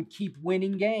Rush would keep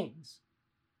winning games.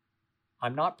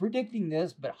 I'm not predicting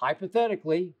this, but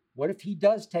hypothetically, what if he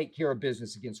does take care of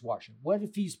business against Washington? What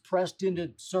if he's pressed into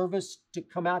service to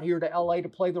come out here to LA to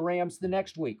play the Rams the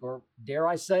next week? Or dare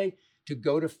I say, to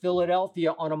go to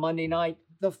Philadelphia on a Monday night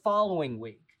the following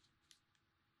week?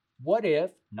 What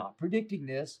if, not predicting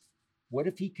this, what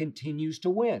if he continues to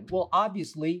win? Well,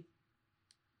 obviously,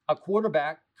 a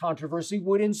quarterback controversy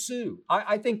would ensue.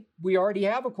 I think we already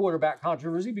have a quarterback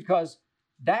controversy because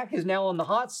Dak is now on the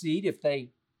hot seat if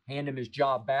they hand him his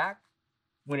job back,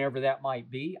 whenever that might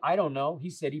be. I don't know. He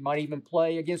said he might even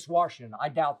play against Washington. I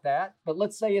doubt that, but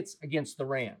let's say it's against the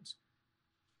Rams.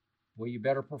 Well, you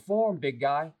better perform, big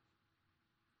guy,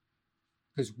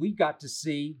 because we got to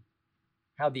see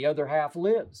how the other half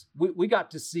lives. We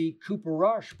got to see Cooper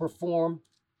Rush perform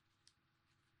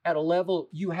at a level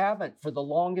you haven't for the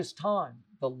longest time,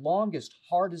 the longest,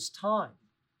 hardest time.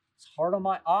 It's hard on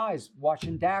my eyes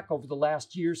watching Dak over the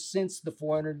last year since the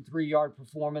 403-yard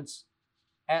performance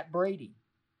at Brady.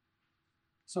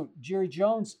 So Jerry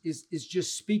Jones is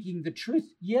just speaking the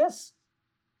truth. Yes,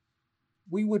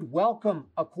 we would welcome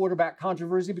a quarterback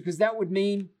controversy because that would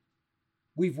mean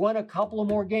we've won a couple of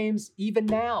more games even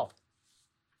now.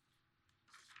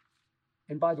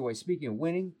 And by the way, speaking of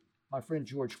winning, my friend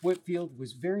George Whitfield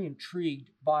was very intrigued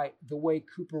by the way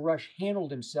Cooper Rush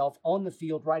handled himself on the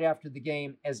field right after the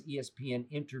game as ESPN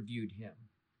interviewed him.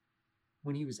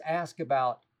 When he was asked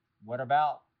about, what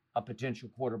about a potential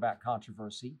quarterback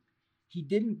controversy, he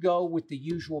didn't go with the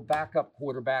usual backup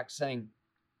quarterback saying,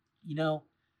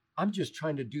 I'm just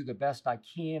trying to do the best I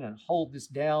can and hold this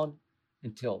down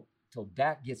until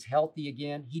Dak gets healthy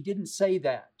again. He didn't say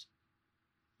that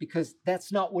because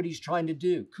that's not what he's trying to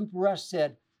do. Cooper Rush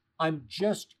said, I'm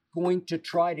just going to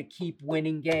try to keep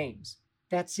winning games.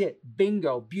 That's it.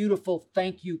 Bingo. Beautiful.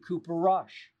 Thank you, Cooper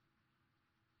Rush.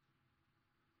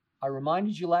 I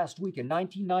reminded you last week in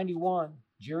 1991,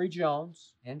 Jerry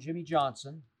Jones and Jimmy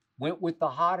Johnson went with the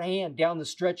hot hand down the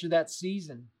stretch of that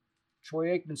season. Troy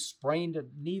Aikman sprained a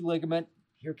knee ligament.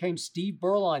 Here came Steve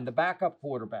Berline, the backup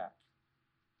quarterback.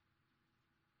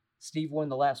 Steve won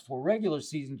the last 4 regular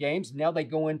season games. Now they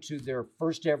go into their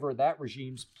first ever of that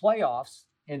regime's playoffs.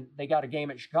 And they got a game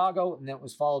at Chicago, and then it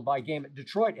was followed by a game at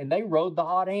Detroit. And they rode the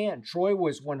hot hand. Troy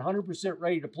was 100%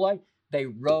 ready to play. They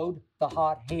rode the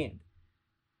hot hand.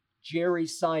 Jerry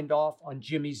signed off on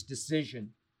Jimmy's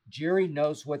decision. Jerry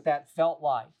knows what that felt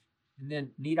like. And then,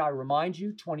 need I remind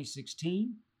you,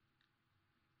 2016,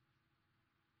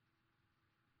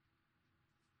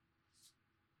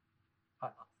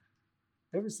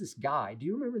 there was this guy. Do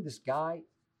you remember this guy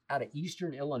out of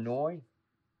Eastern Illinois?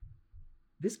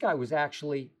 This guy was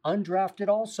actually undrafted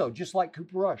also, just like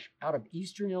Cooper Rush, out of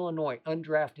Eastern Illinois,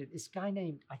 undrafted. This guy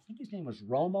named, I think his name was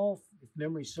Romo, if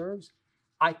memory serves.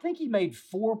 I think he made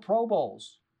 4 Pro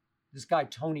Bowls. This guy,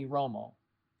 Tony Romo.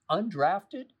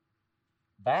 Undrafted?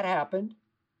 That happened.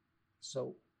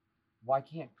 So why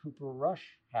can't Cooper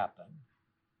Rush happen?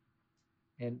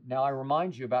 And now I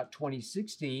remind you about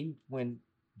 2016 when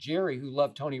Jerry, who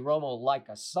loved Tony Romo like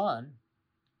a son,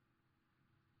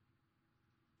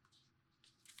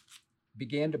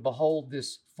 began to behold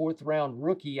this 4th round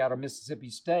rookie out of Mississippi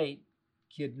State,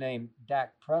 kid named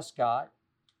Dak Prescott.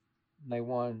 And they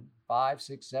won 5,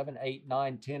 6, 7, 8,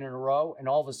 9, 10 in a row. And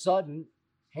all of a sudden,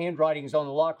 handwriting's on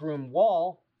the locker room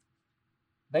wall.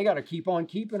 They got to keep on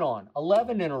keeping on.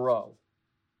 11 in a row.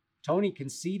 Tony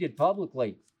conceded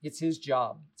publicly. It's his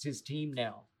job. It's his team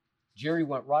now. Jerry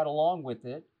went right along with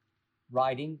it,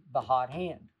 riding the hot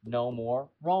hand. No more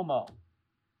Romo.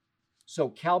 So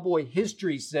Cowboy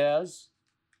history says,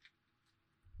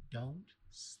 don't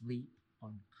sleep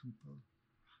on Cooper Rush.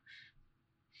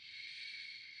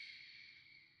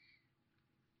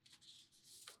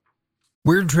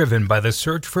 We're driven by the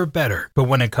search for better, but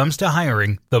when it comes to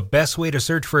hiring, the best way to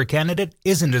search for a candidate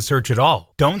isn't to search at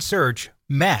all. Don't search,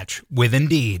 match with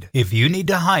Indeed. If you need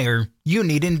to hire, you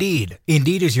need Indeed.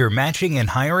 Indeed is your matching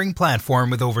and hiring platform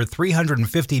with over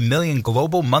 350 million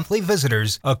global monthly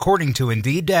visitors, according to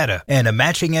Indeed data, and a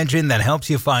matching engine that helps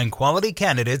you find quality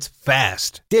candidates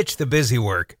fast. Ditch the busy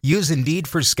work. Use Indeed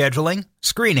for scheduling,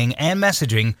 screening, and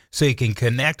messaging so you can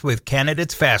connect with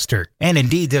candidates faster. And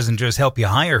Indeed doesn't just help you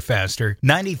hire faster.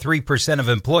 93% of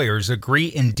employers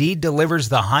agree Indeed delivers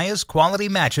the highest quality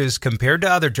matches compared to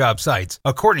other job sites,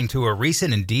 according to a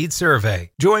recent Indeed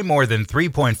survey. Join more than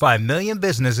 3.5 million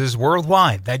businesses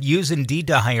worldwide that use Indeed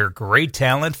to hire great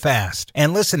talent fast.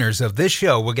 And listeners of this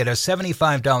show will get a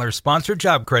 $75 sponsored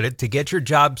job credit to get your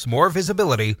jobs more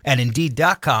visibility at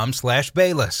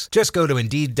Indeed.com/Bayless. Just go to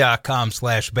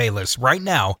Indeed.com/Bayless right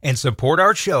now and support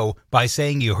our show by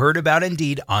saying you heard about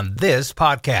Indeed on this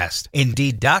podcast.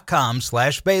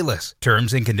 Indeed.com/Bayless.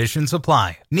 Terms and conditions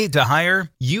apply. Need to hire?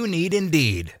 You need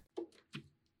Indeed.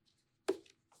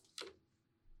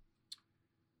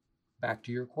 Back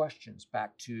to your questions.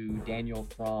 Back to Daniel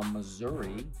from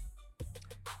Missouri.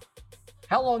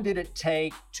 How long did it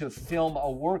take to film a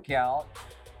workout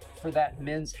for that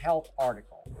Men's Health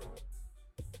article?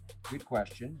 Good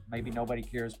question. Maybe nobody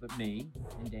cares but me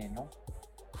and Daniel.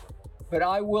 But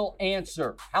I will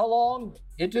answer. How long?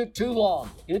 It took too long.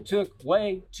 It took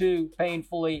way too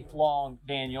painfully long,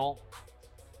 Daniel.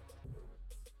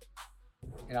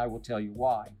 And I will tell you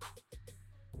why.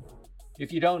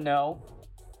 If you don't know,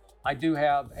 I do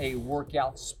have a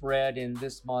workout spread in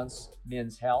this month's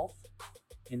Men's Health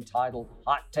entitled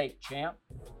Hot Take Champ.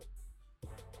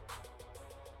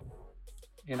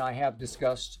 And I have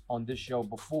discussed on this show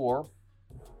before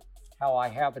how I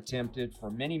have attempted for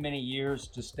many, many years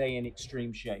to stay in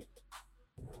extreme shape,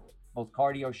 both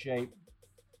cardio shape,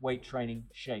 weight training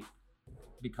shape.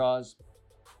 Because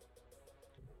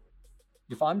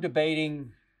if I'm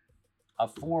debating a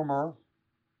former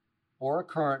or a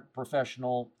current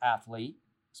professional athlete,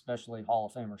 especially Hall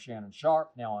of Famer Shannon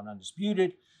Sharpe, now on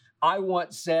Undisputed, I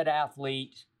want said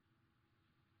athlete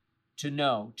to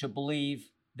know, to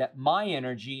believe that my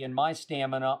energy and my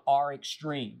stamina are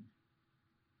extreme.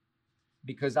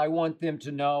 Because I want them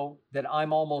to know that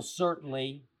I'm almost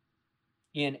certainly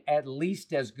in at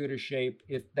least as good a shape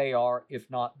if they are,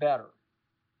 if not better.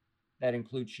 That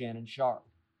includes Shannon Sharpe,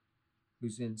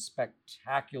 who's in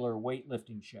spectacular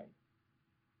weightlifting shape.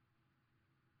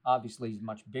 Obviously, he's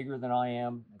much bigger than I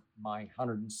am, at my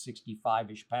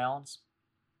 165-ish pounds.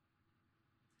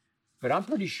 But I'm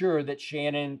pretty sure that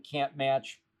Shannon can't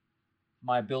match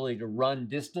my ability to run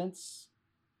distance.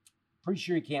 Pretty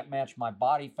sure he can't match my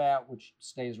body fat, which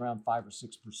stays around 5 or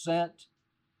 6%.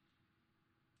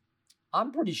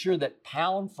 I'm pretty sure that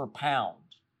pound for pound,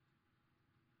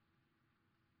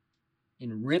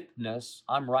 in rippedness,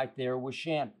 I'm right there with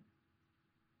Shannon.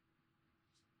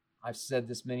 I've said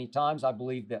this many times. I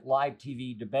believe that live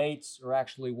TV debates are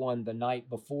actually won the night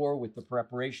before with the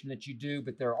preparation that you do,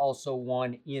 but they're also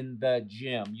won in the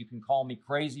gym. You can call me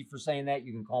crazy for saying that.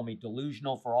 You can call me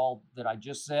delusional for all that I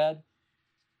just said.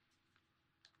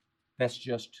 That's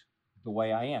just the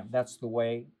way I am. That's the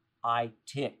way I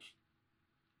tick.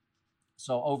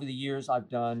 So over the years, I've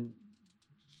done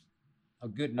a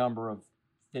good number of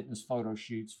fitness photo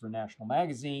shoots for national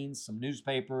magazines, some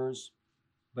newspapers,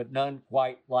 but none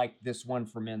quite like this one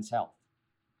for Men's Health.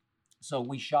 So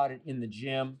we shot it in the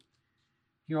gym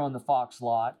here on the Fox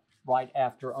lot right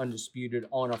after Undisputed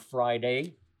on a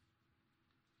Friday.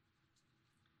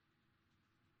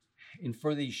 And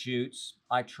for these shoots,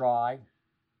 I try,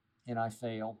 and I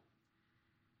fail,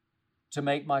 to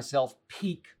make myself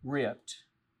peak ripped.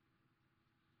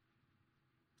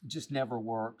 It just never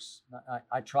works.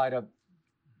 I try to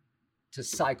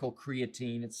cycle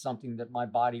creatine. It's something that my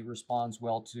body responds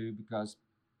well to because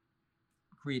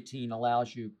creatine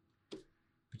allows you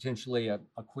potentially a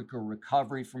quicker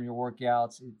recovery from your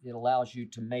workouts. It allows you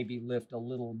to maybe lift a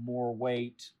little more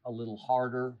weight, a little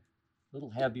harder, a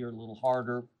little heavier, a little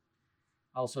harder.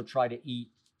 I also try to eat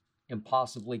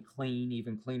impossibly clean,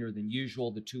 even cleaner than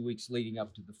usual, the 2 weeks leading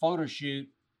up to the photo shoot.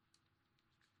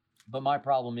 But my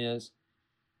problem is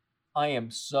I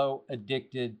am so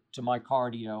addicted to my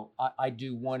cardio. I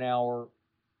do 1 hour,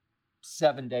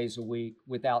 7 days a week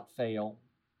without fail.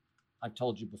 I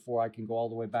told you before, I can go all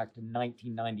the way back to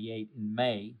 1998 in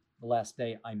May, the last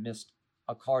day I missed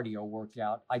a cardio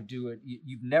workout. I do it.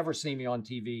 You've never seen me on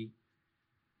TV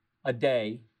a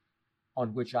day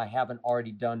on which I haven't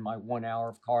already done my 1 hour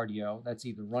of cardio. That's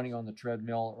either running on the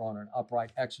treadmill or on an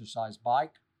upright exercise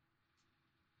bike.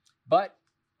 But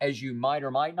as you might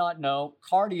or might not know,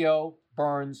 cardio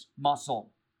burns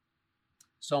muscle.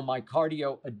 So my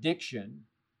cardio addiction,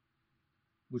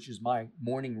 which is my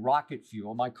morning rocket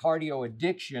fuel, my cardio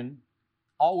addiction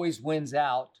always wins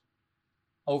out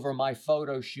over my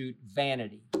photo shoot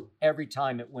vanity. Every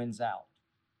time it wins out.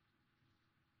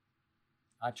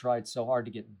 I tried so hard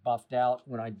to get buffed out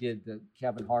when I did the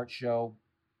Kevin Hart show,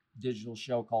 digital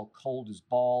show called Cold as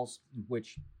Balls, in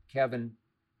which Kevin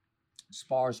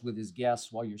spars with his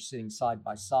guests while you're sitting side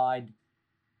by side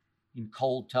in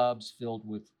cold tubs filled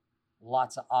with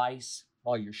lots of ice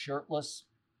while you're shirtless.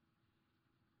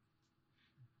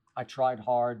 I tried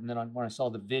hard, and then when I saw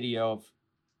the video of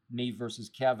me versus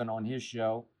Kevin on his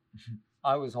show,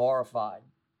 I was horrified.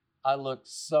 I looked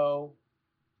so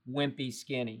wimpy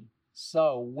skinny,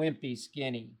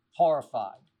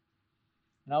 horrified.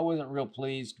 And I wasn't real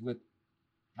pleased with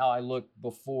how I looked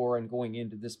before and going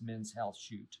into this Men's Health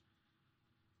shoot.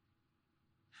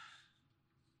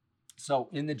 So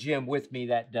in the gym with me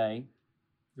that day,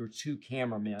 there were 2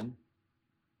 cameramen.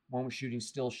 One was shooting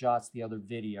still shots, the other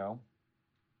video.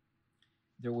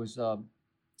 There was a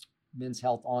Men's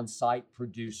Health on-site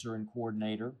producer and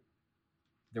coordinator.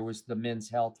 There was the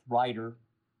Men's Health writer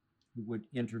who would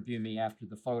interview me after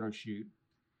the photo shoot.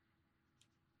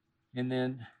 And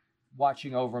then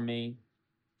watching over me,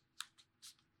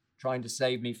 trying to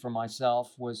save me from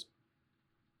myself, was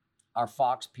our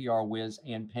Fox PR whiz,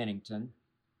 Ann Pennington.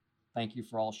 Thank you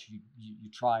for all you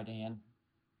tried, Ann.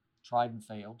 Tried and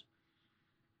failed.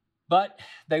 But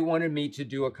they wanted me to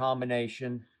do a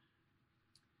combination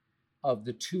of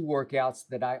the 2 workouts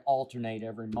that I alternate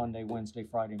every Monday, Wednesday,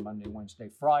 Friday, Monday, Wednesday,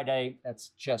 Friday. That's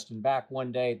chest and back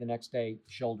one day, the next day,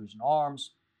 shoulders and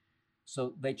arms.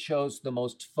 So they chose the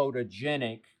most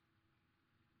photogenic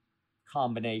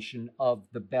combination of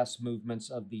the best movements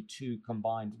of the 2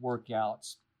 combined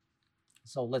workouts.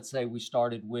 So let's say we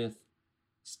started with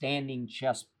standing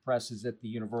chest presses at the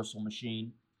Universal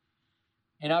Machine.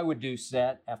 And I would do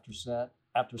set after set,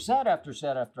 after set, after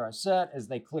set, after I set, as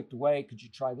they clicked away. Could you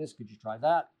try this? Could you try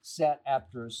that? Set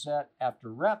after set,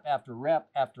 after rep, after rep,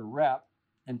 after rep,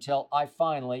 until I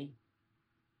finally,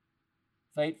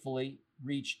 fatefully,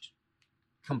 reached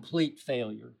complete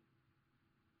failure.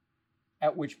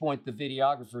 At which point the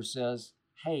videographer says,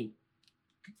 hey,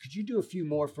 could you do a few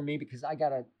more for me? Because I got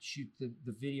to shoot the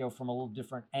video from a little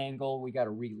different angle. We got to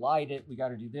relight it. We got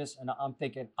to do this. And I'm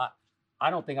thinking, I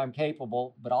don't think I'm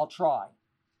capable, but I'll try.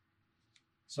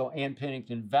 So Ann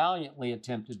Pennington valiantly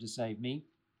attempted to save me.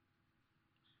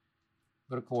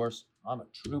 But of course, I'm a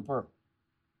trooper,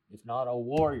 if not a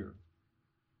warrior,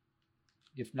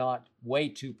 if not way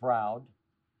too proud,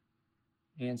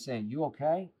 and saying, "You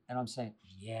okay?" And I'm saying,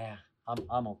 "Yeah,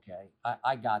 I'm okay.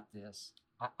 I got this."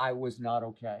 I was not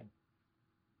okay.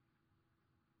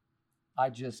 I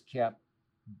just kept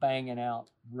banging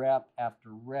out rep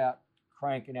after rep,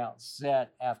 cranking out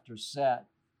set after set,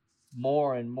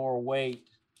 more and more weight,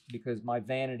 because my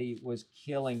vanity was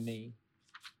killing me.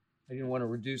 I didn't want to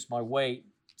reduce my weight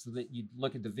so that you'd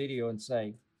look at the video and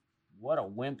say, what a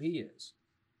wimp he is.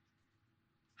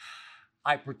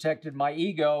 I protected my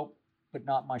ego, but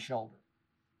not my shoulder,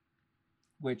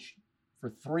 which for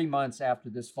 3 months after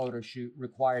this photo shoot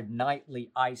required nightly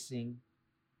icing,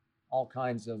 all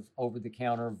kinds of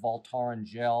over-the-counter Voltaren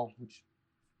gel, which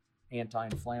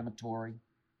anti-inflammatory.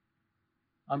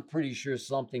 I'm pretty sure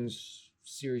something's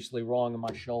seriously wrong in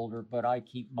my shoulder, but I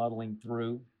keep muddling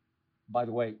through. By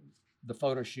the way, the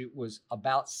photo shoot was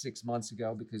about 6 months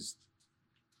ago, because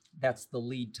that's the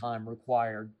lead time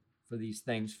required for these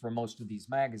things for most of these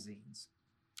magazines.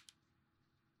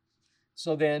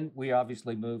 So then we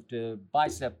obviously move to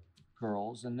bicep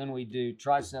curls, and then we do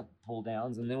tricep pull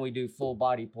downs, and then we do full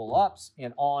body pull ups,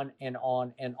 and on and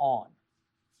on and on.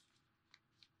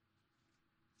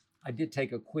 I did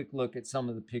take a quick look at some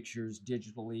of the pictures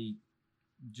digitally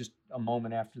just a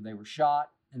moment after they were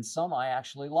shot, and some I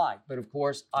actually like. But of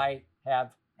course, I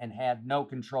have and had no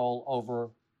control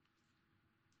over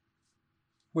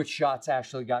which shots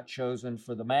actually got chosen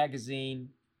for the magazine,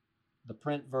 the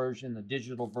print version, the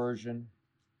digital version,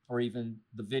 or even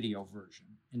the video version.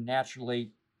 And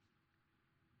naturally,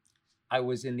 I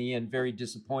was in the end very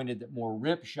disappointed that more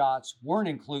rip shots weren't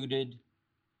included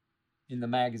in the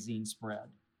magazine spread.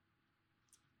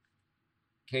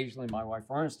 Occasionally, my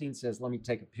wife Ernestine says, "Let me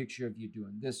take a picture of you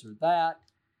doing this or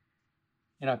that."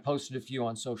 And I posted a few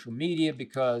on social media,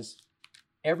 because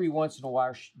every once in a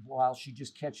while she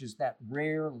just catches that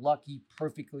rare, lucky,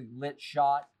 perfectly lit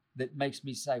shot that makes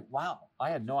me say, wow,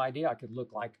 I had no idea I could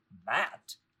look like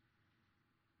that.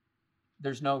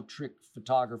 There's no trick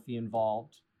photography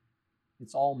involved.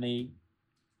 It's all me,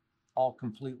 all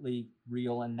completely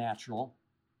real and natural.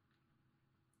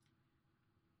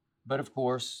 But of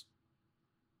course,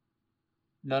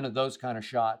 none of those kind of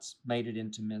shots made it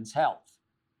into Men's Health.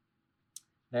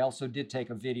 They also did take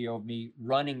a video of me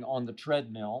running on the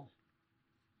treadmill,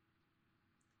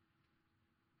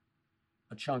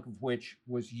 a chunk of which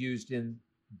was used in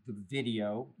the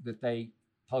video that they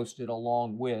posted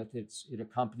along with. It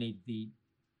accompanied the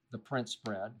print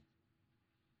spread.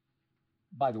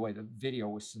 By the way, the video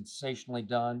was sensationally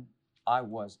done. I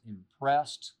was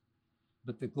impressed.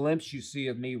 But the glimpse you see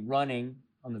of me running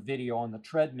on the video on the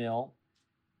treadmill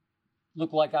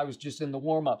looked like I was just in the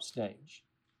warm-up stage.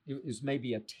 It was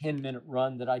maybe a 10-minute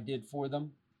run that I did for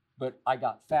them, but I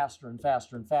got faster and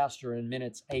faster and faster. In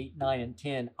minutes 8, 9, and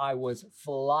 10, I was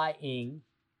flying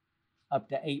up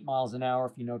to 8 miles an hour.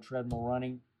 If you know treadmill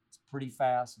running, it's pretty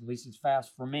fast. At least it's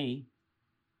fast for me.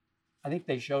 I think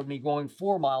they showed me going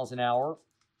 4 miles an hour,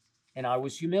 and I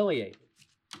was humiliated.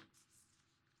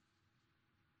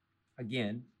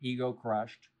 Again, ego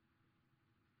crushed.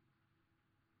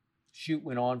 Shoot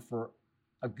went on for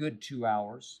a good 2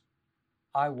 hours.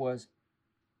 I was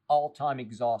all-time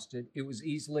exhausted. It was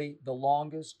easily the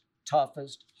longest,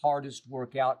 toughest, hardest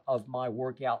workout of my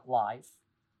workout life.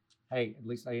 Hey, at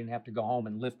least I didn't have to go home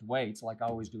and lift weights like I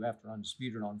always do after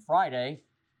Undisputed on Friday.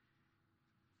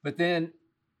 But then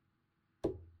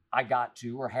I got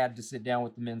to, or had to, sit down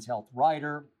with the Men's Health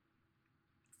writer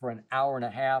for an hour and a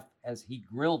half as he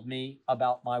grilled me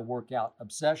about my workout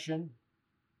obsession.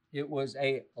 It was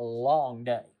a long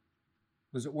day.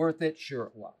 Was it worth it? Sure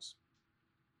it was.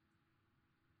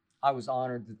 I was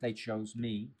honored that they chose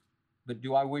me, but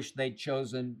do I wish they'd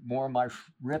chosen more of my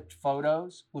ripped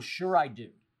photos? Well, sure I do.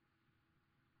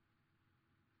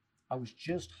 I was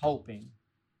just hoping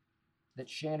that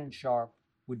Shannon Sharpe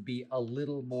would be a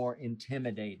little more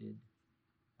intimidated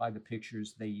by the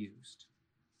pictures they used.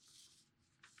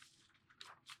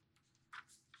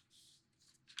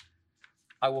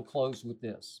 I will close with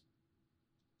this.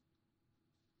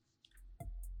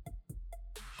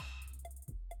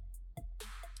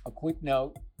 A quick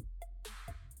note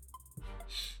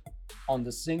on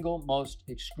the single most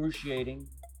excruciating,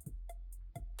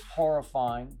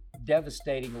 horrifying,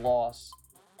 devastating loss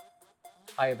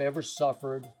I have ever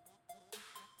suffered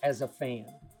as a fan.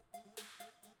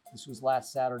 This was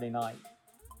last Saturday night.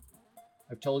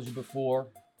 I've told you before,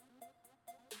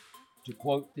 to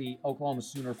quote the Oklahoma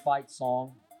Sooner fight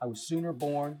song, I was sooner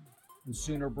born and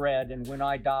sooner bred, and when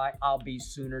I die, I'll be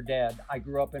sooner dead. I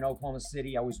grew up in Oklahoma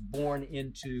City. I was born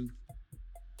into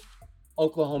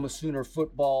Oklahoma Sooner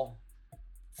football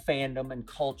fandom and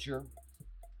culture.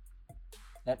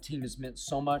 That team has meant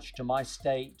so much to my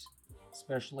state,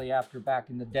 especially after back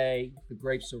in the day, the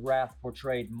Grapes of Wrath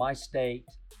portrayed my state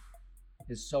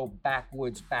is so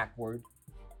backward.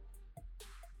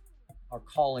 Our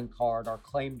calling card, our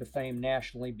claim to fame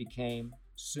nationally became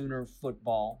Sooner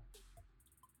football.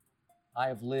 I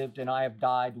have lived and I have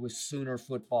died with Sooner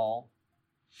football.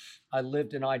 I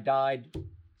lived and I died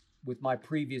with my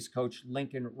previous coach,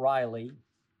 Lincoln Riley,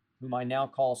 whom I now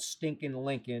call Stinkin'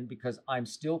 Lincoln, because I'm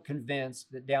still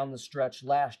convinced that down the stretch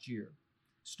last year,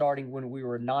 starting when we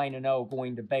were 9-0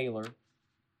 going to Baylor,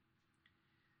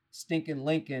 Stinkin'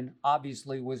 Lincoln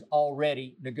obviously was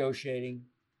already negotiating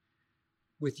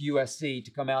with USC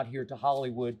to come out here to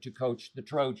Hollywood to coach the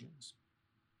Trojans.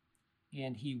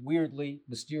 And he weirdly,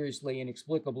 mysteriously,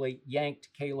 inexplicably yanked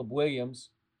Caleb Williams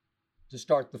to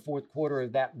start the fourth quarter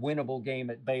of that winnable game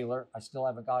at Baylor. I still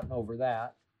haven't gotten over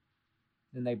that.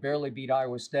 Then they barely beat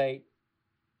Iowa State.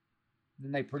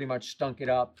 Then they pretty much stunk it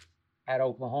up at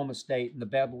Oklahoma State in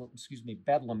the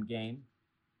Bedlam game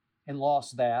and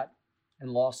lost that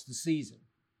and lost the season.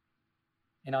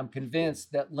 And I'm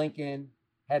convinced that Lincoln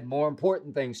had more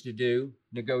important things to do,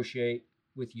 negotiate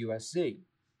with USC.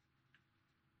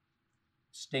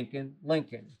 Stinkin'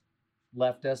 Lincoln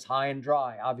left us high and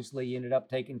dry. Obviously, he ended up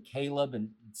taking Caleb, and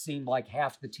it seemed like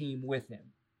half the team with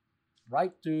him.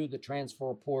 Right through the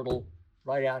transfer portal,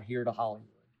 right out here to Hollywood.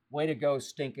 Way to go,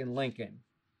 Stinkin' Lincoln.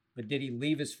 But did he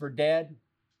leave us for dead?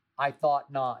 I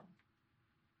thought not.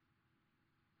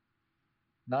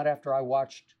 Not after I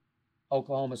watched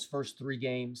Oklahoma's first 3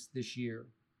 games this year.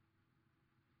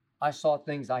 I saw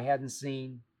things I hadn't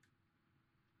seen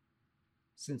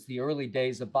since the early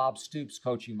days of Bob Stoops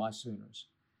coaching my Sooners.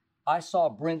 I saw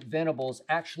Brent Venables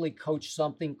actually coach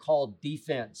something called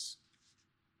defense.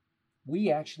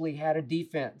 We actually had a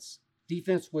defense.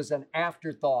 Defense was an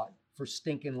afterthought for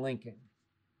Stinkin' Lincoln.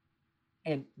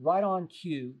 And right on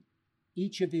cue,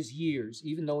 each of his years,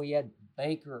 even though he had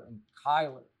Baker and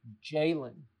Kyler, and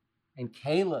Jalen and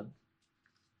Caleb,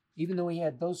 even though he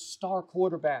had those star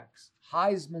quarterbacks,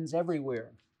 Heisman's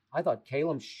everywhere. I thought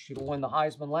Caleb should have won the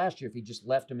Heisman last year if he just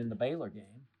left him in the Baylor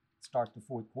game. Start the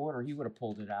fourth quarter, he would have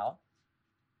pulled it out.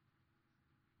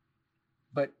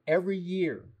 But every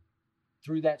year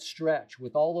through that stretch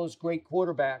with all those great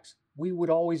quarterbacks, we would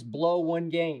always blow one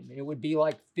game. And it would be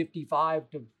like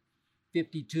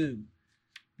 55-52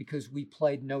 because we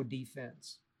played no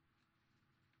defense.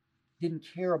 Didn't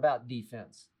care about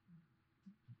defense.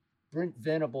 Brent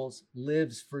Venables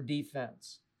lives for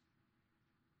defense.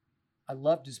 I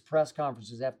loved his press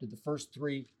conferences after the first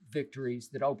 3 victories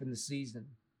that opened the season.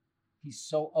 He's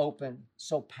so open,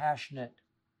 so passionate,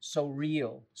 so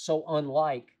real, so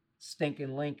unlike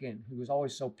Stinkin' Lincoln, who was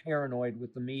always so paranoid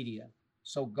with the media,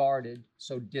 so guarded,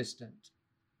 so distant.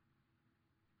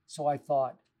 So I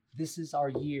thought, this is our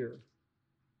year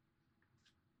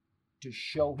to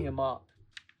show him up.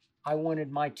 I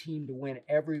wanted my team to win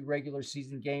every regular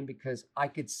season game because I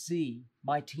could see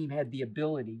my team had the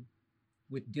ability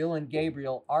with Dylan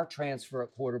Gabriel, our transfer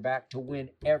at quarterback, to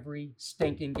win every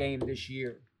stinking game this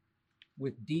year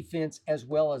with defense as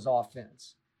well as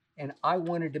offense. And I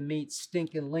wanted to meet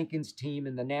Stinkin' Lincoln's team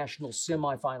in the national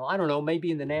semifinal. I don't know,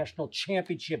 maybe in the national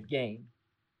championship game,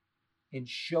 and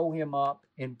show him up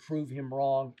and prove him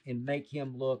wrong and make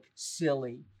him look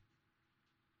silly.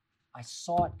 I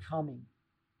saw it coming.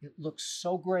 It looked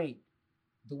so great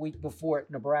the week before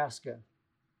at Nebraska.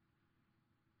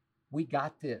 We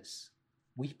got this.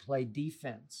 We played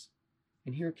defense.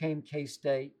 And here came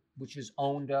K-State, which has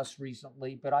owned us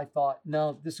recently. But I thought,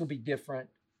 no, this will be different.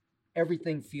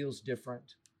 Everything feels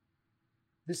different.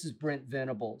 This is Brent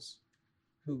Venables,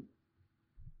 who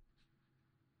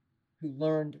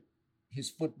learned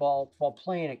his football while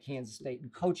playing at Kansas State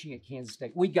and coaching at Kansas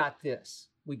State. We got this.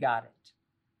 We got it.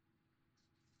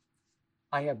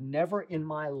 I have never in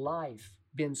my life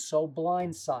been so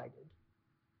blindsided,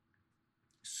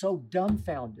 so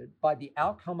dumbfounded by the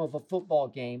outcome of a football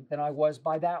game than I was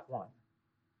by that one.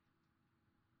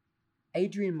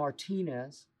 Adrian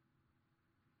Martinez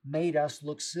made us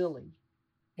look silly.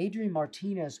 Adrian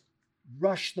Martinez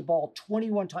rushed the ball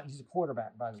 21 times. He's a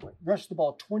quarterback, by the way. Rushed the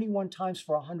ball 21 times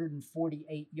for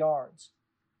 148 yards.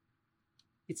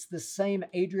 It's the same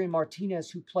Adrian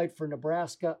Martinez who played for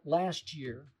Nebraska last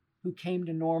year, who came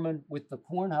to Norman with the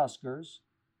Cornhuskers.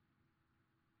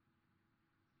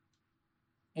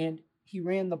 And he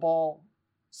ran the ball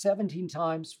 17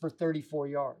 times for 34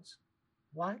 yards.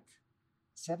 What?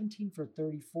 17 for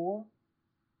 34?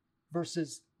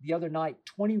 Versus the other night,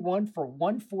 21 for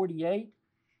 148.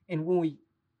 And when we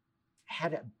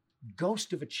had a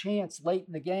ghost of a chance late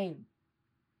in the game,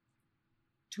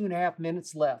 2.5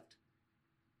 minutes left.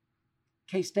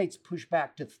 K-State's pushed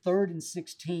back to 3rd and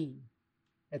 16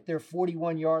 at their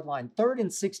 41-yard line. 3rd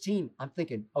and 16. I'm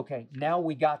thinking, okay, now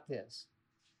we got this.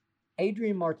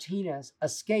 Adrian Martinez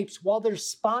escapes while they're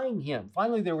spying him.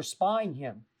 Finally, they were spying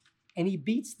him. And he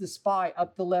beats the spy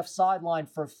up the left sideline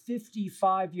for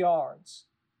 55 yards.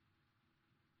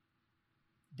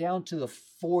 Down to the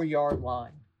 4-yard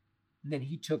line. And then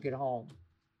he took it home.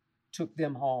 Took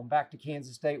them home. Back to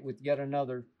Kansas State with yet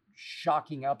another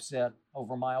shocking upset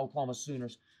over my Oklahoma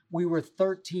Sooners. We were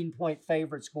 13-point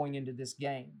favorites going into this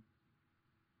game.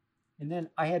 And then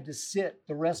I had to sit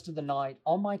the rest of the night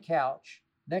on my couch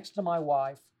next to my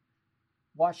wife,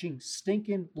 watching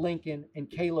stinking Lincoln and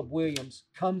Caleb Williams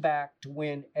come back to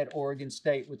win at Oregon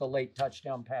State with a late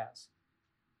touchdown pass.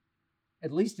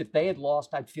 At least if they had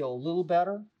lost, I'd feel a little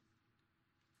better.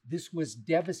 This was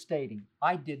devastating.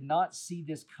 I did not see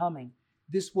this coming.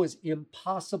 This was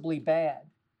impossibly bad.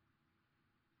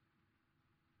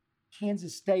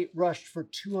 Kansas State rushed for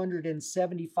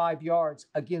 275 yards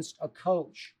against a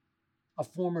coach, a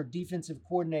former defensive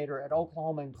coordinator at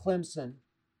Oklahoma and Clemson,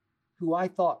 who I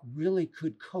thought really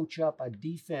could coach up a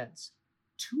defense.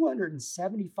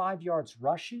 275 yards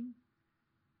rushing?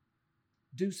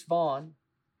 Deuce Vaughn,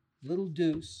 little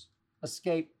Deuce,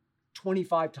 escaped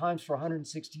 25 times for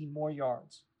 116 more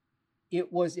yards.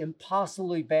 It was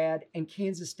impossibly bad, and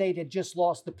Kansas State had just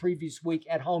lost the previous week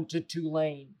at home to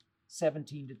Tulane,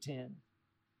 17-10.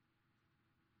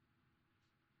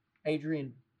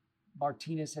 Adrian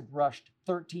Martinez had rushed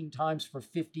 13 times for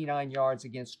 59 yards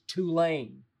against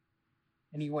Tulane,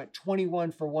 and he went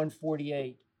 21 for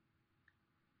 148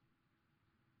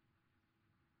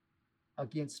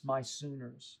 against my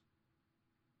Sooners.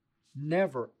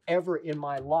 Never, ever in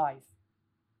my life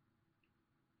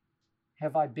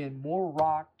have I been more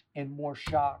rocked and more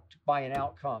shocked by an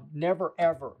outcome. Never,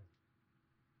 ever.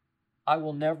 I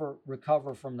will never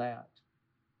recover from that.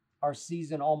 Our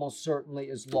season almost certainly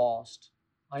is lost.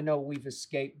 I know we've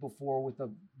escaped before with a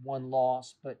one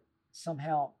loss, but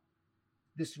somehow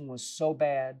this one was so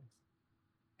bad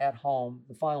at home.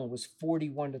 The final was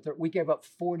 41-30. We gave up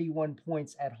 41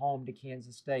 points at home to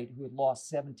Kansas State, who had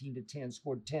lost 17-10,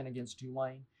 scored 10 against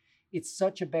Tulane. It's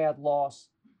such a bad loss,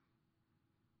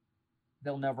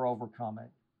 they'll never overcome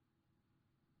it.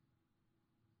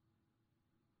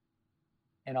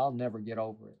 And I'll never get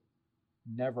over it.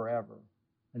 Never, ever,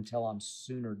 until I'm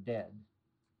Sooner dead.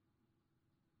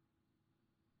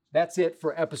 That's it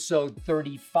for episode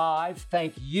 35.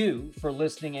 Thank you for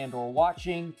listening and or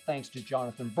watching. Thanks to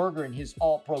Jonathan Berger and his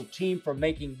All-Pro team for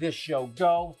making this show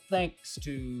go. Thanks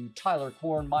to Tyler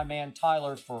Korn, my man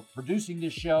Tyler, for producing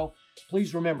this show.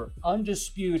 Please remember,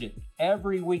 Undisputed,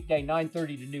 every weekday,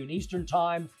 9:30 to noon Eastern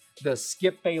Time. The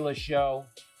Skip Bayless Show,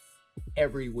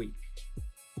 every week.